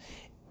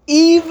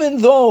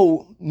 Even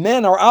though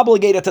men are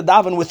obligated to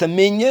daven with a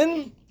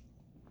minyan,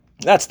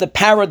 that's the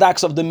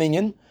paradox of the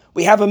minyan.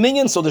 We have a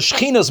minyan, so the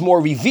Shekhinah is more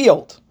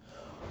revealed.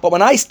 But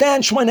when I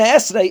stand Shemona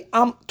Esrei,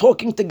 I'm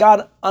talking to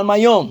God on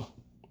my own.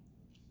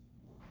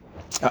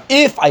 Now,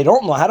 if I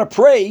don't know how to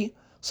pray,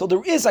 so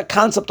there is a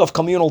concept of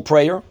communal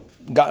prayer.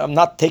 I'm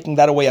not taking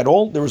that away at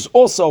all. There is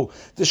also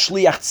the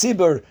Shliach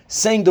Tzibur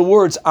saying the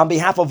words on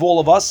behalf of all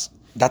of us.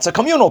 That's a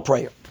communal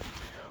prayer.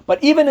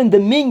 But even in the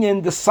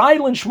minyan, the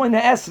silent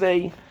Shemona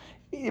Esrei,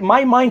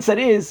 my mindset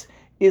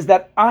is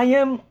that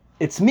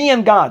it's me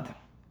and God.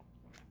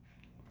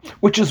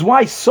 Which is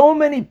why so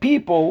many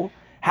people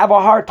have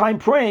a hard time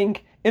praying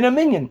in a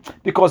minyan,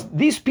 because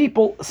these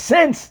people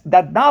sense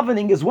that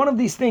davening is one of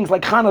these things,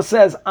 like Chana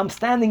says, I'm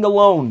standing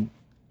alone.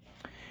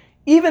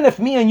 Even if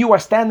me and you are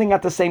standing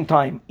at the same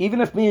time, even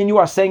if me and you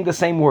are saying the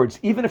same words,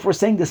 even if we're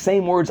saying the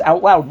same words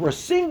out loud, we're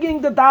singing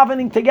the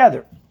davening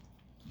together.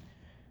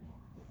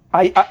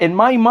 In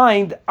my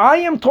mind, I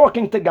am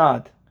talking to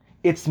God.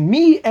 It's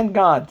me and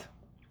God.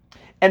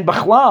 And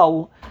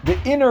B'chlal, the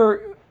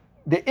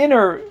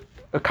inner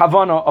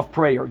kavana of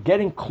prayer,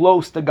 getting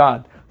close to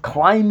God,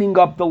 climbing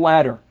up the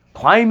ladder,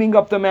 climbing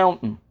up the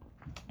mountain,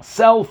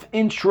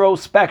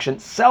 self-introspection.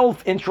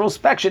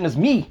 Self-introspection is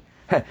me,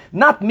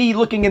 not me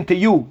looking into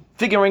you,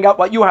 figuring out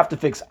what you have to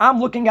fix. I'm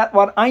looking at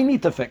what I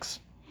need to fix.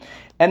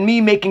 And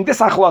me making this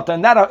achlata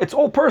and that, it's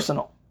all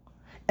personal.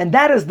 And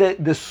that is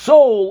the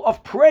soul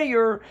of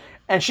prayer.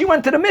 And she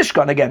went to the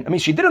Mishkan again. I mean,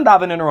 she didn't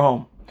daven in her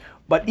home.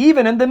 But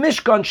even in the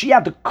Mishkan, she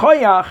had the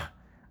koyach.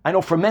 I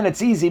know for men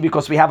it's easy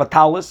because we have a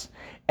talus.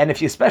 And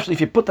especially if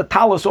you put the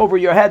talus over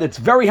your head, it's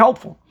very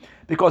helpful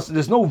because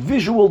there's no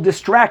visual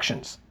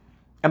distractions.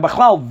 And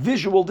b'chlal,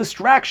 visual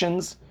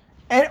distractions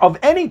of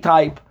any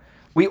type,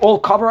 we all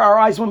cover our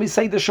eyes when we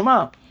say the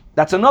Shema.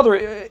 That's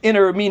another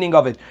inner meaning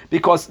of it,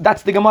 because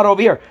that's the Gemara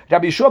over here.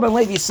 Rabbi Yeshua ben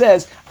Levi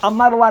says, I'm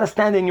not allowed to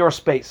stand in your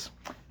space.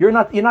 You're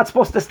not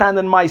supposed to stand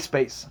in my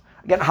space.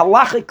 Again,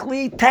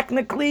 halachically,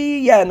 technically,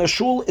 yeah, in the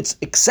shul, it's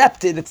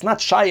accepted. It's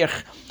not shaykh.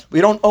 We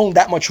don't own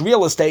that much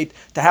real estate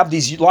to have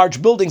these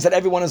large buildings that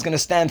everyone is going to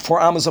stand 4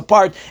 amas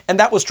apart. And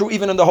that was true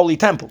even in the Holy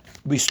Temple.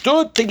 We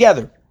stood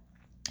together.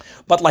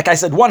 But like I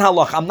said, one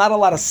halach, I'm not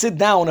allowed to sit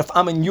down if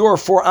I'm in your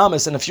 4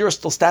 amas and if you're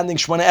still standing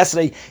Shemona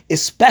Esrei,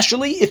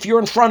 especially if you're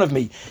in front of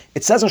me.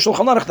 It says in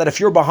Shulchan Aruch that if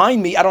you're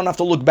behind me, I don't have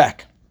to look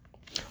back.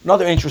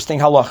 Another interesting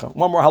halacha.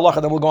 One more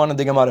halacha, then we'll go on in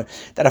the Gemara.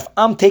 That if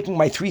I'm taking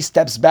my 3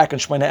 steps back in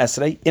Shemona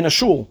Esrei, in a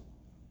shul,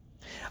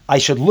 I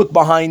should look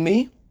behind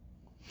me.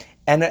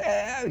 And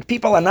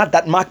people are not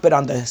that makbid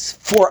on the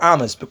 4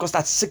 amas because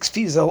that 6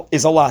 feet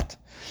is a lot.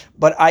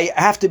 But I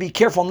have to be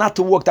careful not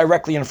to walk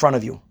directly in front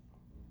of you.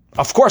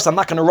 Of course, I'm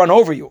not going to run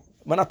over you.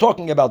 We're not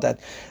talking about that.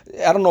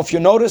 I don't know if you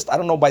noticed, I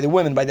don't know by the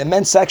women, by the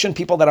men's section,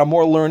 people that are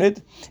more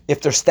learned,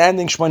 if they're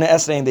standing Shemona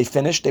Esrei and they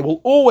finish, they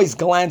will always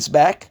glance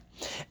back.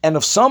 And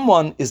if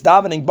someone is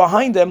davening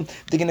behind them,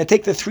 they're going to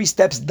take the 3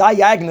 steps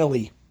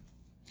diagonally.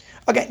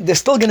 Again, they're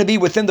still going to be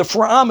within the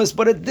 4 amas,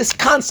 but this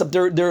concept,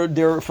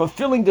 they're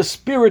fulfilling the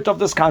spirit of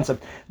this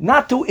concept.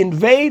 Not to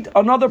invade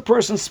another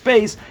person's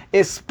space,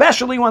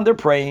 especially when they're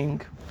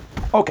praying.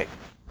 Okay,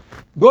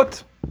 good.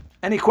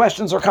 Any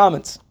questions or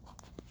comments?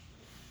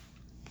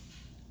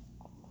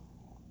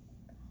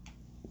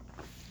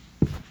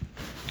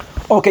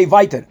 Okay,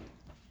 weiter.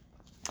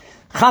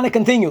 Chana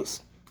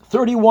continues.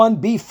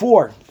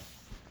 31b4.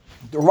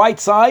 The right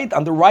side,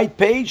 on the right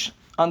page,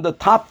 on the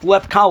top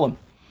left column.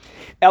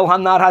 El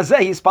Hanar Hazeh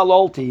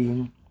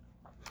Hispalolti.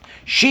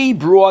 She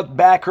brought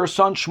back her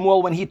son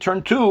Shmuel when he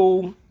turned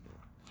 2,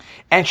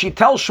 and she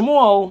tells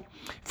Shmuel,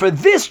 for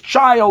this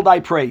child I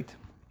prayed.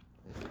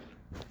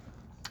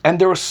 And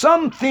there was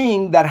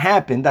something that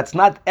happened that's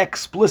not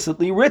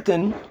explicitly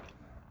written,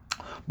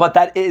 but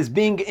that is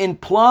being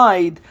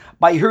implied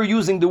by her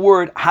using the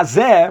word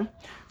Hazeh,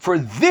 for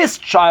this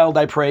child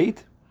I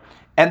prayed,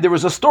 and there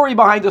was a story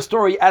behind the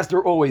story, as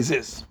there always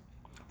is.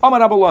 Amar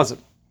Rabbi Elazar.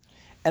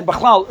 And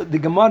Bachlal, the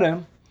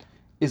Gemara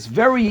is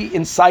very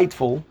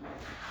insightful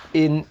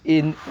in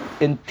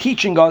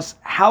teaching us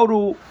how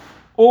to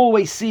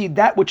always see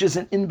that which is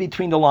in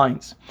between the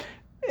lines.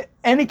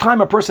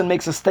 Anytime a person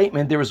makes a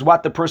statement, there is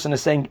what the person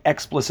is saying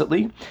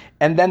explicitly,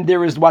 and then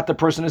there is what the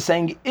person is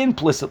saying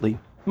implicitly.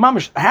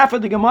 Mamish, half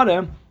of the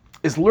Gemara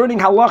is learning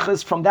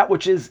halachas from that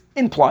which is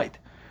implied.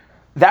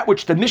 That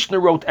which the Mishnah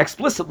wrote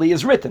explicitly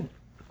is written.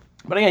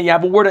 But again, you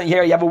have a word in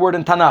here, you have a word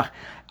in Tanakh.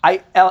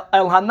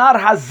 El Hanar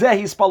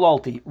Hazeh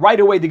Hispalolti. Right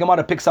away, the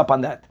Gemara picks up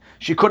on that.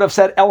 She could have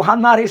said, El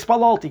Hanar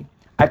Hispalolti.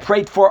 I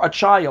prayed for a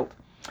child.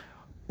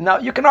 Now,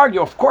 you can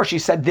argue, of course, she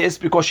said this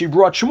because she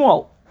brought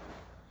Shmuel.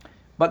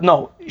 But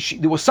no,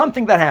 there was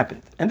something that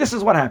happened. And this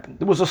is what happened.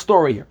 There was a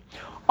story here.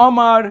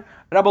 Omar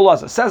Rabbi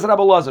Elazar, says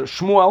Rabbi Elazar,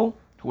 Shmuel,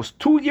 who was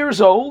 2 years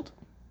old,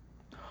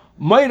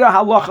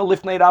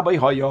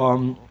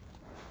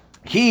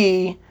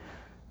 he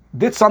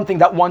did something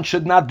that one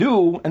should not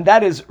do, and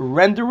that is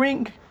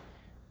rendering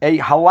a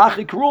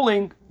halachic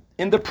ruling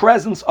in the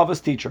presence of his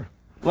teacher.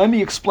 Let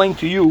me explain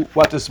to you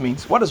what this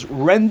means. What does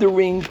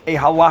rendering a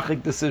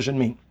halachic decision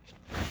mean?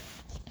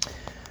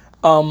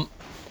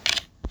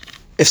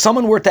 If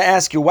someone were to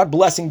ask you, what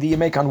blessing do you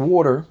make on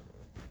water?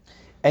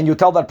 And you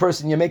tell that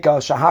person, you make a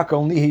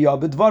shahakal nihiyah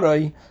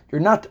b'dvarai, you're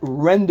not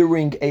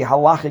rendering a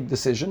halachic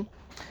decision,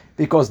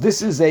 because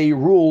this is a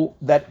rule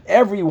that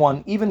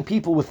everyone, even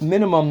people with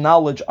minimum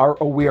knowledge, are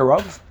aware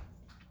of.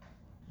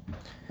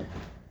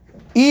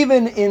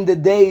 Even in the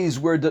days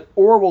where the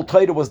oral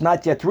Torah was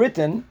not yet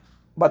written,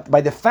 but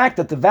by the fact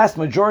that the vast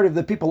majority of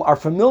the people are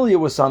familiar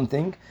with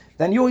something,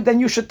 then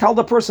you should tell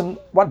the person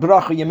what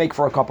bracha you make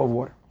for a cup of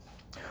water.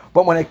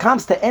 But when it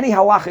comes to any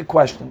halachic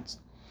questions,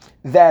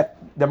 that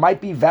there might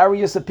be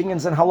various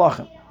opinions in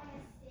halacha,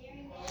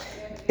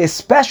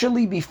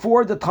 especially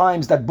before the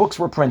times that books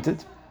were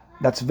printed.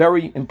 That's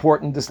very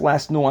important, this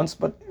last nuance,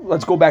 but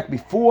let's go back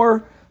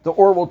before the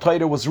oral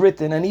Torah was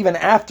written, and even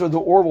after the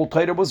oral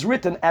Torah was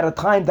written, at a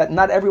time that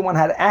not everyone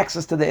had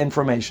access to the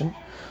information.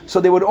 So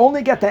they would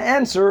only get the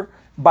answer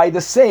by the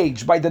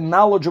sage, by the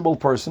knowledgeable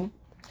person.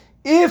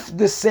 If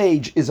the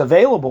sage is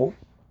available,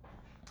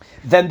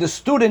 then the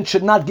student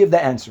should not give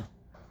the answer.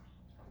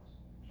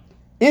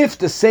 If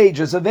the sage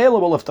is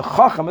available, if the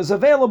chacham is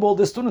available,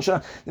 the student should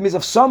not. That means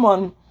if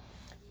someone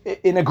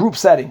in a group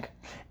setting,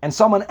 and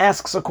someone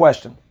asks a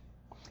question,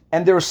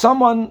 and there's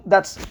someone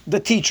that's the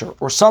teacher,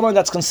 or someone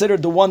that's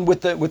considered the one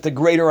with the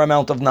greater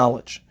amount of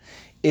knowledge,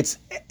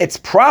 it's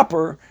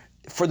proper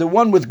for the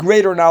one with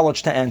greater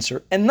knowledge to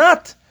answer, and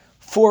not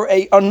for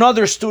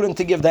another student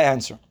to give the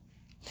answer.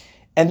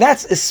 And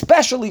that's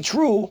especially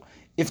true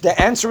if the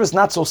answer is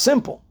not so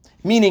simple,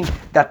 meaning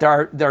that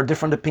there are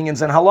different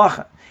opinions in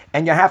halacha,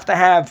 and you have to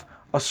have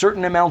a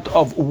certain amount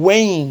of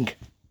weighing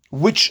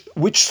which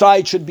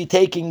side should be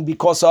taking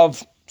because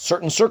of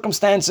certain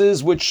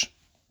circumstances which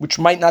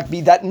might not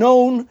be that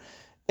known,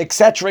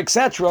 etc.,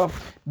 etc.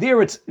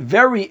 There it's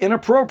very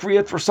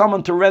inappropriate for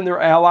someone to render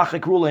a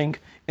halachic ruling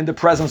in the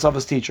presence of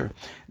his teacher.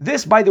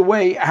 This, by the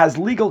way, has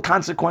legal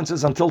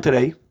consequences until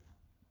today.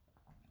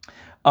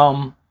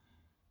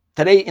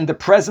 Today, in the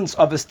presence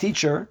of his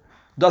teacher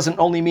doesn't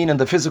only mean in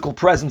the physical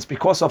presence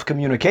because of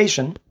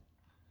communication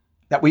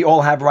that we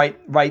all have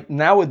right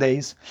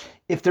nowadays.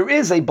 If there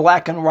is a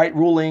black and white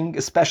ruling,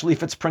 especially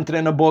if it's printed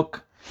in a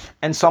book,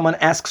 and someone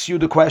asks you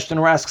the question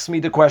or asks me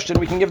the question,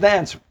 we can give the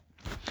answer.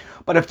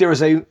 But if there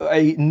is a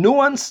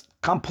nuanced,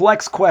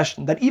 complex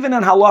question that even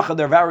in halacha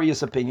there are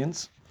various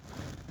opinions,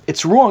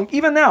 it's wrong,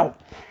 even now,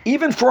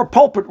 even for a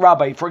pulpit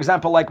rabbi, for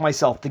example, like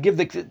myself, to give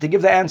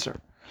the answer.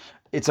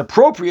 It's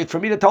appropriate for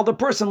me to tell the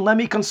person, let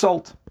me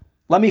consult,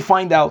 let me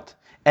find out,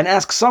 and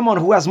ask someone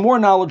who has more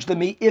knowledge than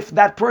me if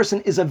that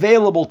person is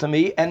available to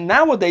me. And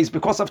nowadays,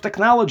 because of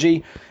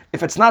technology,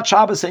 if it's not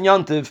Shabbos and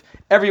Yontiv,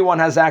 everyone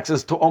has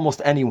access to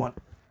almost anyone,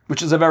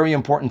 which is a very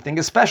important thing,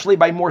 especially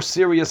by more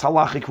serious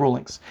halachic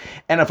rulings.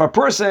 And if a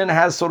person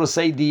has, so to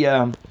say,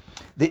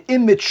 the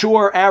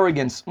immature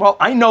arrogance, well,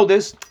 I know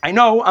this, I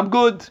know, I'm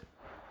good.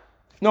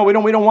 No, we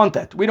don't want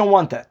that. We don't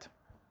want that.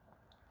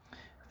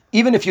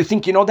 Even if you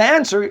think you know the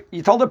answer,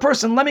 you tell the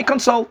person, let me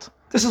consult.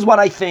 This is what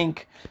I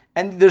think.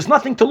 And there's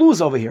nothing to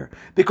lose over here.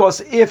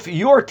 Because if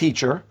your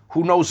teacher,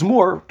 who knows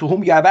more, to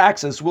whom you have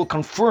access, will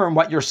confirm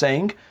what you're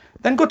saying,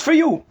 then good for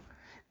you.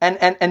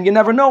 And you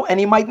never know, and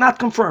he might not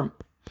confirm.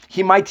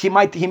 He might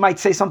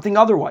say something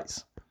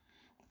otherwise.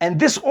 And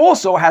this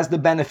also has the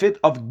benefit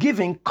of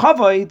giving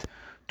kavod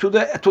to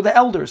the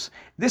elders.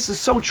 This is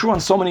so true on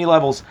so many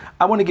levels.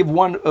 I want to give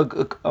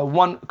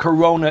one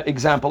Corona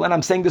example, and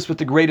I'm saying this with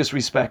the greatest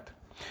respect.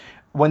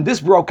 When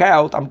this broke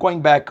out, I'm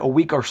going back a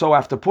week or so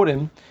after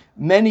Purim,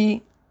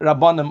 many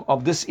Rabbanim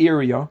of this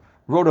area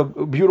wrote a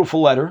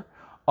beautiful letter.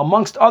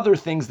 Amongst other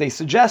things, they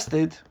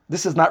suggested,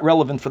 this is not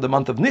relevant for the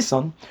month of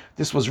Nisan,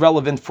 this was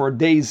relevant for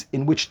days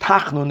in which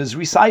Tachnun is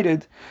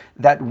recited,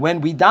 that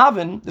when we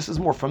daven, this is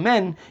more for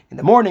men, in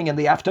the morning and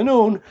the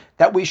afternoon,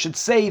 that we should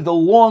say the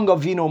long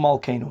Avinu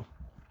Malkeinu.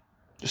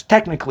 Just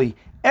technically,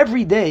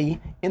 every day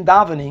in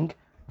davening,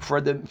 for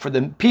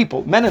the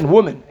people, men and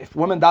women, if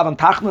women daven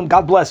Tachnun,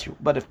 God bless you.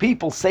 But if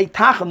people say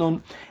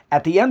Tachnun,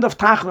 at the end of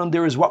Tachnun,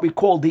 there is what we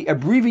call the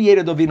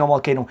abbreviated Avinu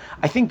Malkeinu.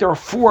 I think there are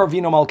 4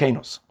 Avinu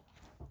Malkeinus.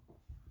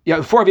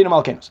 Yeah, 4 Avinu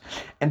Malkeinus.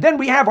 And then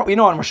we have what we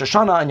know on Rosh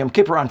Hashanah and Yom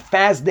Kippur on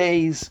fast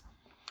days.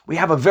 We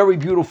have a very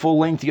beautiful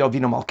lengthy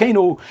Avinu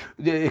Malkeinu.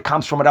 It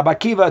comes from Rabbi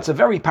Akiva. It's a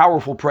very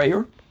powerful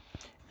prayer.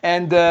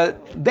 And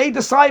they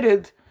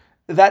decided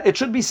that it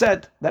should be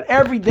said that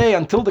every day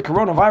until the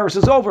coronavirus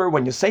is over,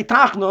 when you say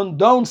Tachnun,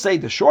 don't say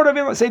the short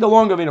Avinu, say the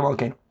long Avinu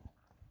Malkeinu.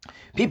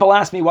 People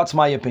ask me, what's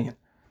my opinion?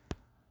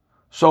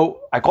 So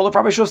I call up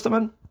Rabbi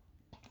Shusterman.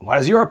 What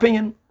is your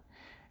opinion?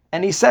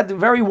 And he said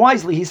very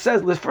wisely, he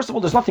says, first of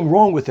all, there's nothing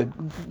wrong with it.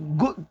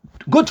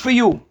 Good for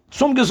you.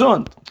 Zum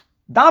gesund.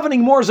 Davening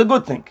more is a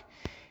good thing.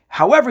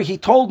 However, he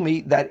told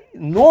me that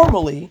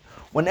normally,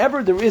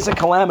 whenever there is a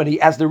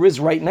calamity, as there is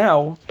right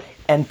now,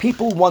 and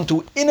people want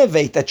to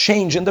innovate a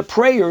change in the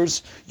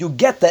prayers, you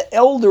get the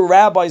elder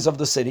rabbis of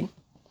the city,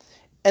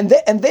 and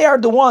they are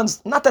the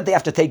ones, not that they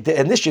have to take the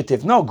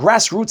initiative, no,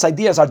 grassroots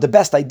ideas are the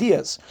best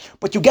ideas,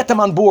 but you get them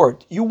on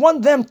board. You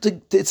want them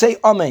to say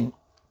Amen.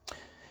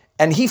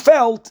 And he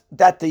felt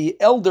that the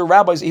elder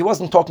rabbis, he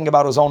wasn't talking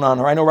about his own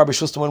honor, I know Rabbi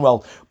Shusterman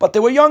well, but they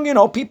were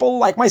young, people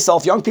like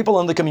myself, young people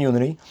in the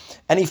community,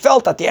 and he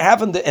felt that they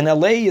have in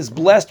LA is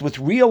blessed with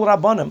real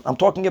rabbanim. I'm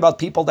talking about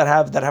people that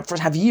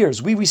have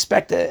years. We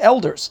respect the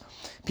elders,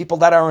 people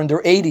that are in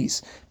their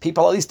 80s,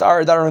 people at least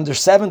that are in their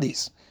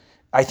 70s.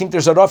 I think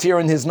there's a Rav here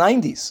in his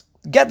 90s.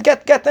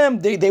 Get them.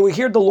 They were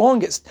here the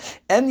longest.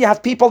 And you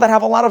have people that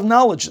have a lot of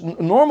knowledge.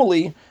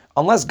 Normally,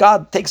 unless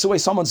God takes away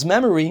someone's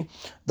memory,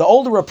 the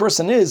older a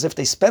person is, if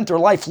they spent their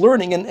life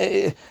learning,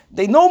 and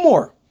they know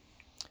more.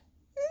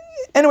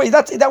 Anyway,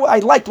 that I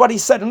liked what he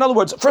said. In other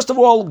words, first of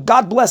all,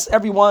 God bless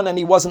everyone, and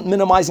he wasn't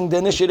minimizing the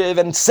initiative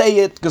and say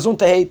it,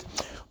 gesundheit,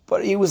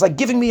 but he was like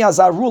giving me as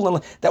a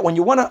rule that when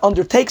you want to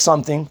undertake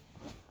something,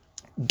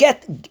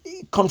 get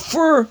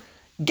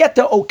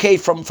the okay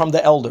from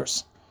the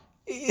elders.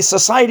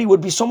 Society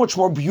would be so much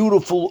more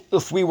beautiful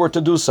if we were to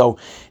do so.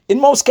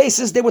 In most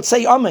cases, they would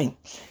say Amen.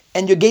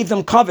 And you gave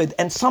them kavod,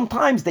 and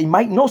sometimes they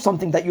might know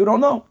something that you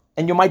don't know,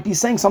 and you might be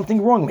saying something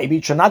wrong. Maybe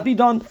it should not be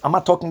done. I'm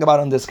not talking about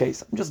in this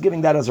case. I'm just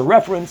giving that as a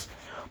reference.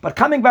 But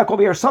coming back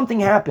over here, something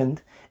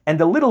happened, and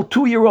the little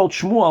 2-year-old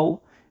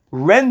Shmuel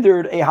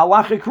rendered a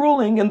halachic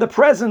ruling in the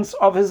presence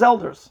of his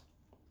elders.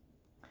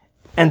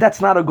 And that's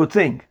not a good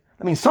thing.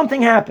 I mean,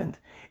 something happened,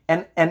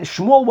 and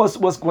Shmuel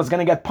was going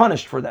to get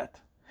punished for that.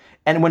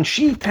 And when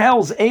she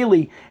tells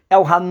Eli,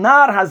 El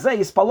Hanar Hazeh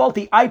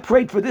Ispalolti, I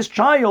prayed for this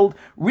child,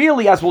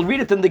 really, as we'll read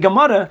it in the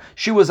Gemara,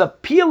 she was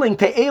appealing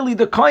to Eli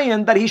the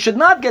Kohen that he should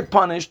not get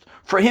punished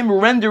for him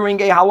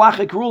rendering a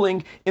halachic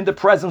ruling in the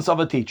presence of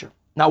a teacher.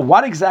 Now,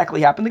 what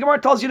exactly happened? The Gemara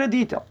tells you the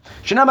detail.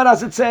 Shenamar,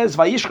 as it says,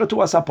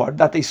 Vayishchatu asapar,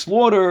 that they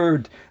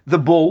slaughtered the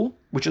bull,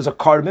 which is a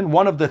korban,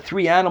 one of the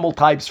three animal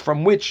types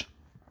from which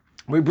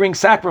we bring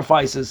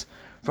sacrifices,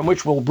 from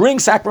which we'll bring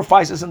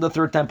sacrifices in the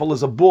third temple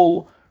is a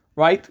bull,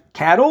 right?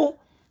 Cattle,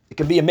 it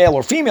can be a male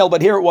or female,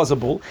 but here it was a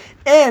bull.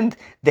 And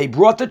they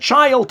brought the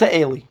child to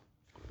Eli.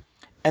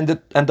 And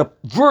the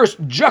verse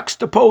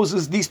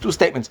juxtaposes these two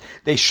statements.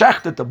 They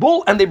shechted the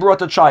bull and they brought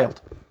the child.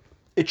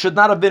 It should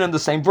not have been in the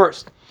same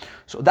verse.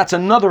 So that's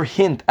another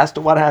hint as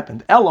to what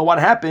happened. Ella, what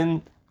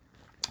happened?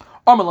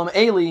 Amalam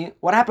Eli,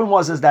 what happened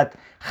was that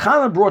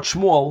Chana brought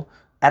Shmuel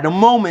at a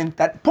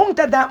moment, at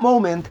that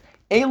moment,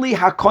 Eli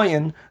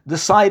HaKoyen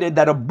decided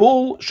that a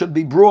bull should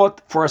be brought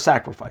for a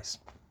sacrifice.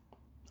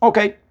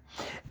 Okay.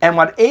 And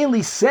what Eli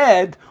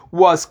said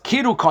was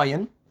Kiru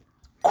Koyen,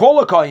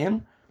 call a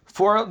Koyen,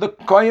 for the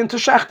Koyen to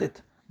shecht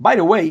it. By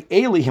the way,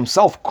 Eli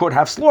himself could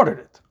have slaughtered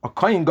it. A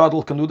Koyen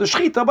Gadol can do the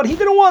shechita, but he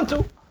didn't want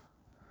to.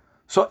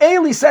 So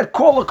Eli said,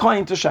 call a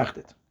Kohen to shecht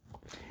it.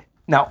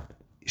 Now,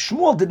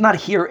 Shmuel did not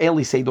hear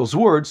Eli say those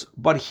words,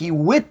 but he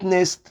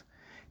witnessed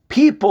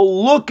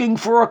people looking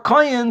for a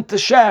Kohen to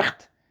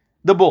shecht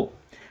the bull.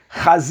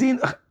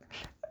 Chazanuhu,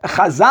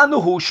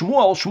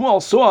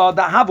 Shmuel saw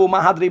the Havu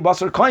Mahadri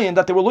Basar Kohen,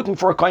 that they were looking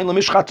for a Kohen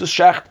Lemishchat to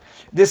shecht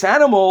this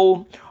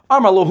animal.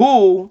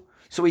 Amalahu.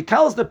 So he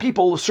tells the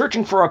people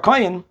searching for a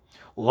Kohen,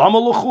 why do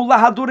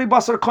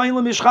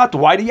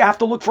you have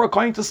to look for a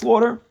Kohen to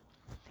slaughter?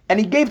 And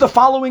he gave the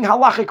following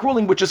halachic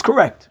ruling, which is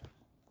correct.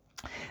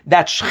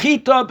 That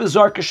shechita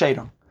bezar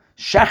kasherim,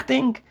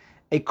 shechting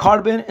a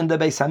korban in the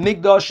Beis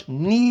Hamikdash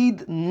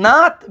need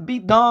not be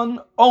done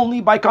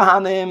only by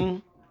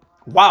Kohanim.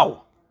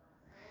 Wow.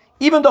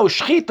 Even though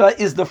shechita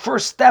is the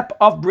first step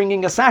of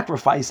bringing a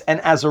sacrifice, and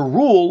as a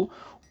rule,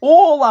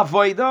 all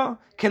avodah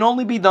can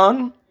only be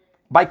done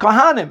by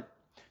Kohanim.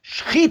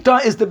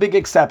 Shechita is the big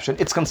exception.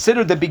 It's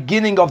considered the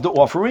beginning of the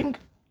offering,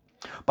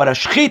 but a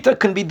shechita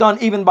can be done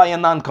even by a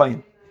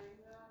non-kohen.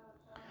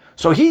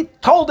 So he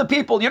told the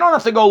people, you don't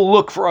have to go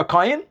look for a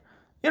kohen.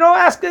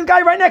 Ask the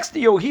guy right next to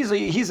you. He's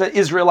an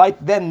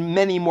Israelite. Then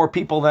many more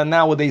people than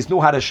nowadays knew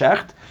how to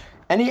shecht,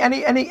 and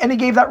he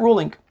gave that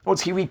ruling.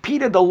 He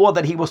repeated the law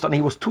that he was done.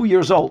 He was 2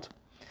 years old,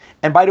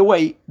 and by the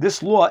way,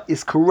 this law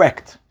is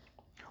correct.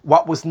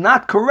 What was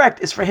not correct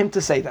is for him to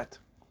say that.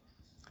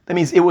 That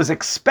means it was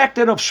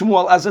expected of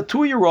Shmuel as a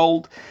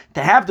 2-year-old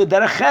to have the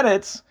derech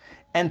eretz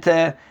and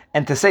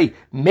to say,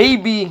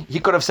 maybe he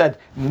could have said,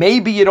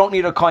 maybe you don't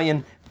need a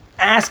kohen.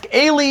 Ask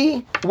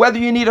Eli whether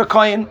you need a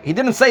kohen. He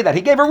didn't say that.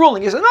 He gave a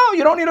ruling. He said, no,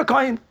 you don't need a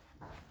kohen.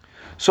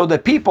 So the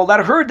people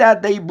that heard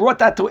that, they brought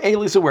that to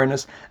Eli's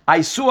awareness.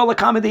 I saw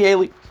alakamedi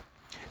Eli.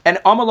 And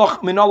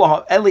Amalach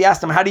Minallah, Eli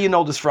asked him, how do you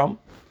know this from?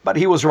 But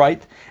he was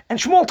right. And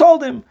Shmuel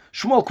told him.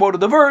 Shmuel quoted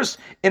the verse.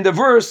 In the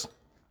verse,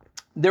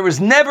 there is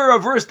never a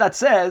verse that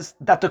says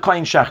that the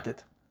kohen shechted.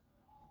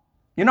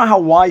 You know how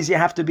wise you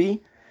have to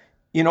be?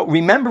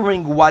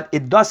 Remembering what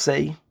it does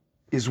say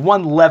is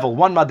one level,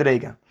 one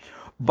madrega.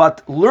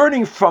 But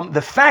learning from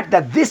the fact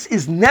that this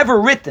is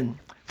never written,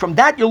 from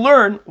that you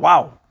learn,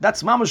 wow,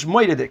 that's mamash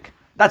moededik.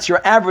 That's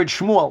your average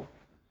Shmuel.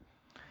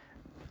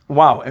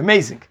 Wow,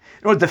 amazing.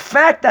 The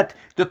fact that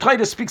the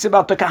Torah speaks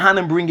about the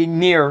Kahanim bringing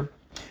near,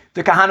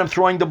 the Kahanim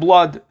throwing the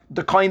blood,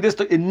 the Kohen this,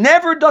 it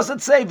never does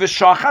it say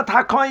V'shachat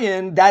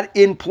HaKohen. That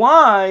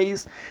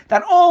implies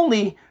that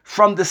only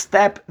from the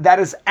step that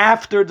is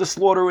after the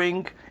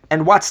slaughtering.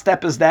 And what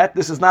step is that?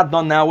 This is not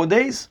done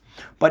nowadays,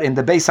 but in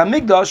the Beis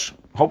Hamikdash,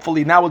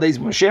 hopefully nowadays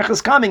Mashiach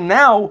is coming.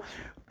 Now,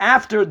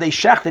 after they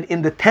shechted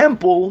in the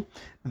temple,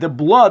 the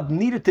blood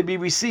needed to be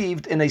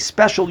received in a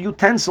special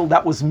utensil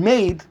that was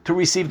made to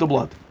receive the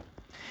blood.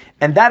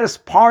 And that is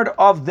part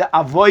of the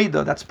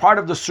avodah, that's part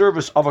of the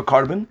service of a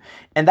korban,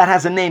 and that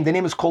has a name. The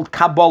name is called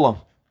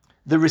Kabbalah,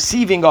 the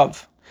receiving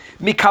of.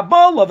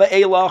 Mikabbalah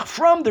ve'elach,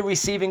 from the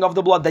receiving of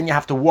the blood, then you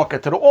have to walk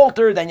it to the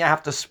altar, then you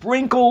have to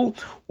sprinkle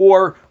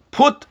or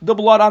put the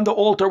blood on the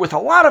altar with a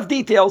lot of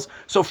details.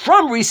 So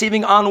from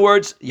receiving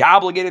onwards, you're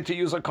obligated to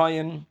use a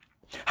kohen.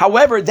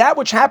 However, that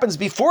which happens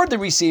before the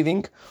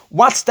receiving,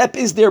 what step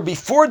is there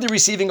before the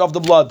receiving of the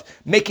blood?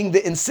 Making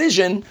the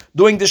incision,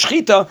 doing the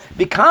shechita,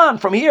 bikan,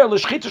 from here,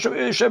 l'shechita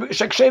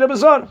sheksheda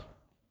bezar.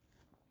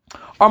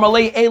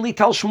 Armalei Eli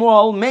tells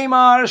Shmuel,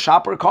 Meimar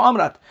shaper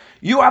ka'amrat.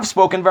 You have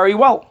spoken very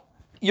well.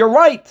 You're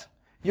right,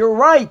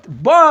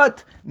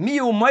 but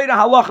miu meira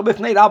halacha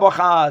b'fnei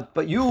rabachad.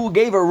 But you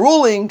gave a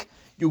ruling,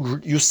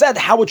 you said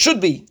how it should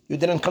be. You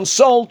didn't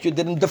consult, you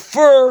didn't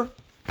defer,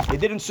 you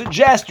didn't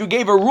suggest, you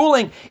gave a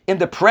ruling in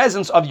the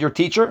presence of your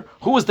teacher.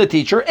 Who was the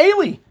teacher?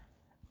 Eli.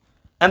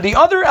 And the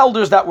other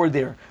elders that were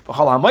there.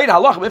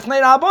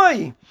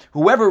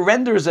 Whoever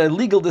renders a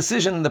legal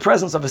decision in the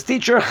presence of his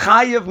teacher,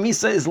 Chayav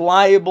Misa, is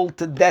liable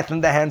to death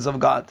in the hands of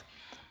God.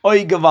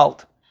 Oy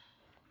Gewalt.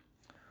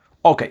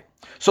 Okay,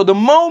 so the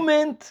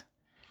moment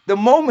The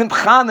moment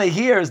Chana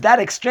hears that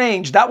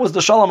exchange, that was the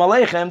Shalom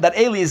Aleichem that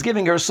Eli is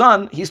giving her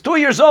son. He's 2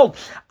 years old.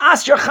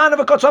 Asher Chana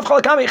v'kotzov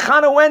chalakami.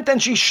 Chana went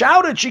and she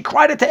shouted, she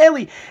cried it to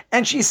Eli,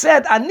 and she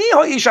said, Ani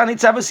ha'isha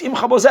nitzavas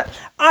imcha bozeh.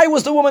 I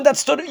was the woman that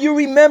stood. You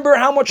remember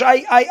how much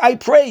I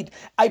prayed.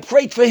 I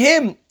prayed for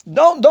him.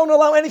 Don't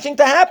allow anything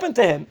to happen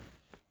to him.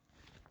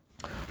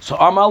 So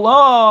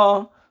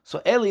Amala. So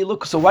Eli,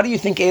 look. So what do you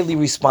think Eli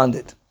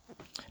responded?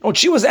 No,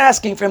 she was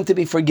asking for him to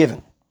be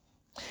forgiven.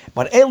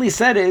 What Eli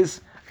said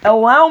is,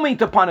 allow me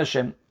to punish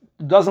him.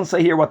 It doesn't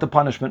say here what the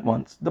punishment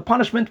was. The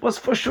punishment was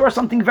for sure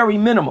something very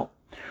minimal.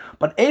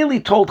 But Eli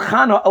told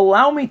Chana,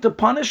 allow me to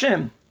punish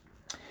him.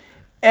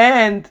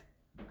 No.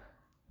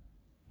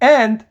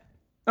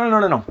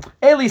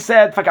 Eli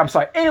said,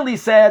 Eli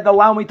said,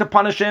 allow me to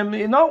punish him,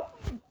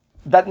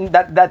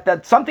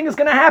 that something is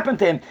going to happen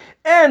to him.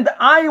 And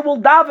I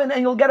will daven and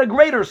you'll get a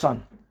greater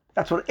son.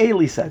 That's what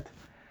Eli said.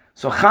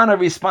 So Chana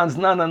responds,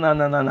 no.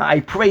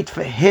 I prayed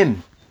for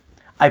him.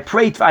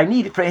 I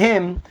needed for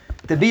him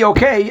to be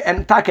okay,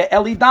 and Taka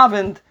Eli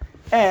davened,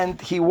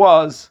 and he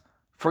was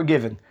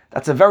forgiven.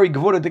 That's a very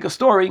Gevurah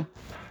story,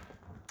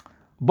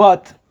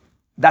 but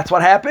that's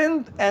what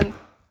happened, and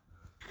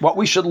what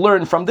we should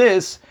learn from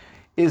this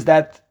is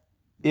that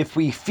if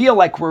we feel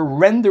like we're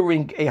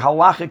rendering a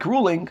halachic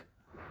ruling,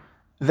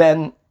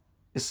 then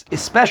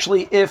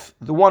especially if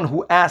the one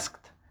who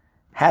asked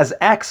has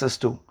access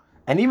to,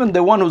 and even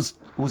the one who's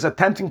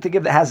attempting to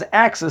give that has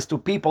access to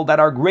people that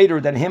are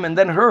greater than him and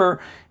than her,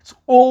 it's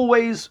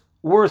always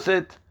worth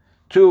it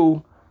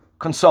to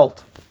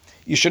consult.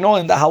 You should know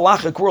in the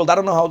halachic world, I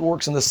don't know how it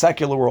works in the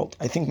secular world.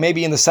 I think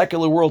maybe in the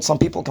secular world, some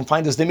people can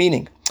find this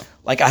demeaning.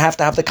 Like, I have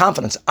to have the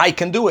confidence. I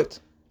can do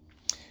it.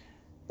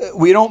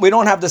 We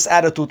don't have this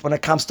attitude when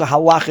it comes to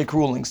halachic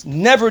rulings.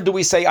 Never do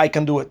we say, I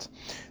can do it.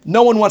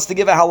 No one wants to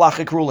give a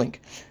halachic ruling.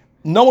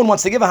 No one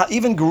wants to give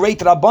even great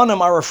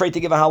Rabbanim are afraid to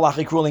give a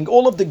halachic ruling.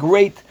 All of the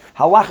great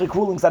halachic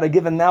rulings that are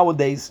given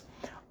nowadays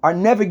are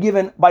never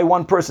given by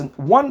one person.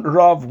 One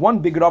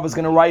big Rav is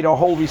going to write a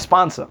whole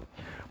responsa,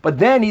 but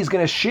then he's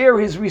going to share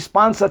his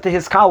responsa to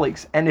his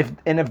colleagues, and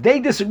if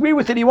they disagree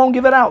with it, he won't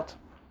give it out,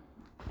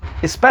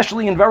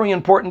 especially in very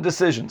important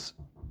decisions.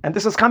 And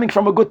this is coming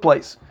from a good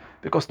place,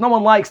 because no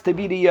one likes to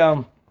be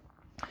the.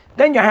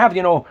 Then you have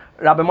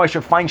Rabbi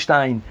Moshe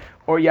Feinstein,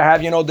 or you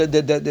have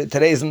the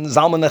today's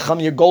Zalman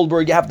Nechemia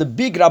Goldberg. You have the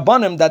big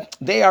Rabbanim that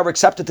they are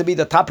accepted to be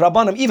the top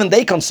Rabbanim. Even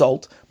they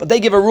consult, but they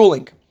give a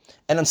ruling.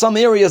 And in some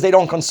areas they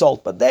don't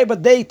consult, but they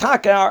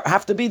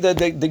have to be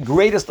the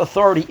greatest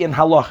authority in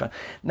halacha.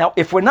 Now,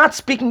 if we're not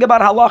speaking about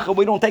halacha,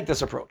 we don't take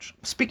this approach.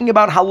 Speaking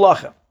about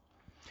halacha,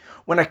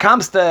 when it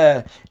comes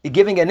to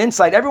giving an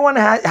insight, everyone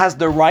has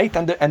the right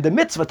and the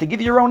mitzvah to give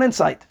your own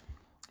insight.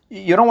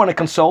 You don't want to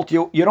consult.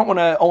 You don't want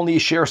to only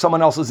share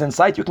someone else's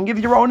insight. You can give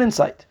your own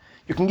insight.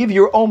 You can give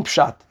your own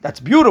pshat. That's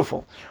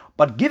beautiful.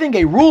 But giving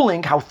a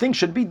ruling how things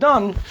should be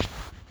done,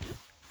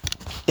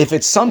 if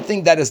it's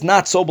something that is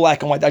not so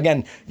black and white,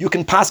 again, you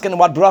can paskin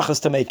what brachas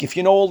to make. If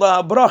you know all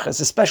the brachas,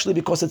 especially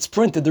because it's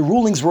printed, the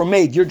rulings were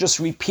made. You're just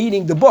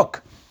repeating the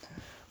book.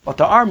 But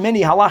there are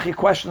many halachic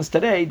questions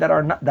today that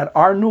are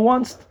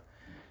nuanced,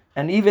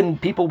 and even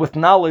people with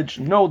knowledge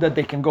know that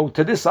they can go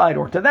to this side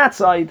or to that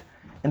side,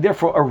 and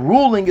therefore a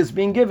ruling is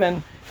being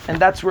given, and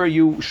that's where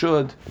you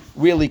should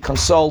really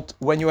consult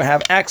when you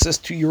have access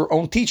to your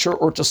own teacher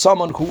or to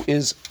someone who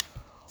is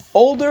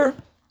older,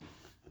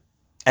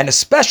 and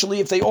especially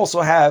if they also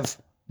have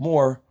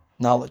more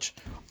knowledge.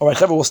 All right,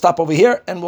 we'll stop over here and we'll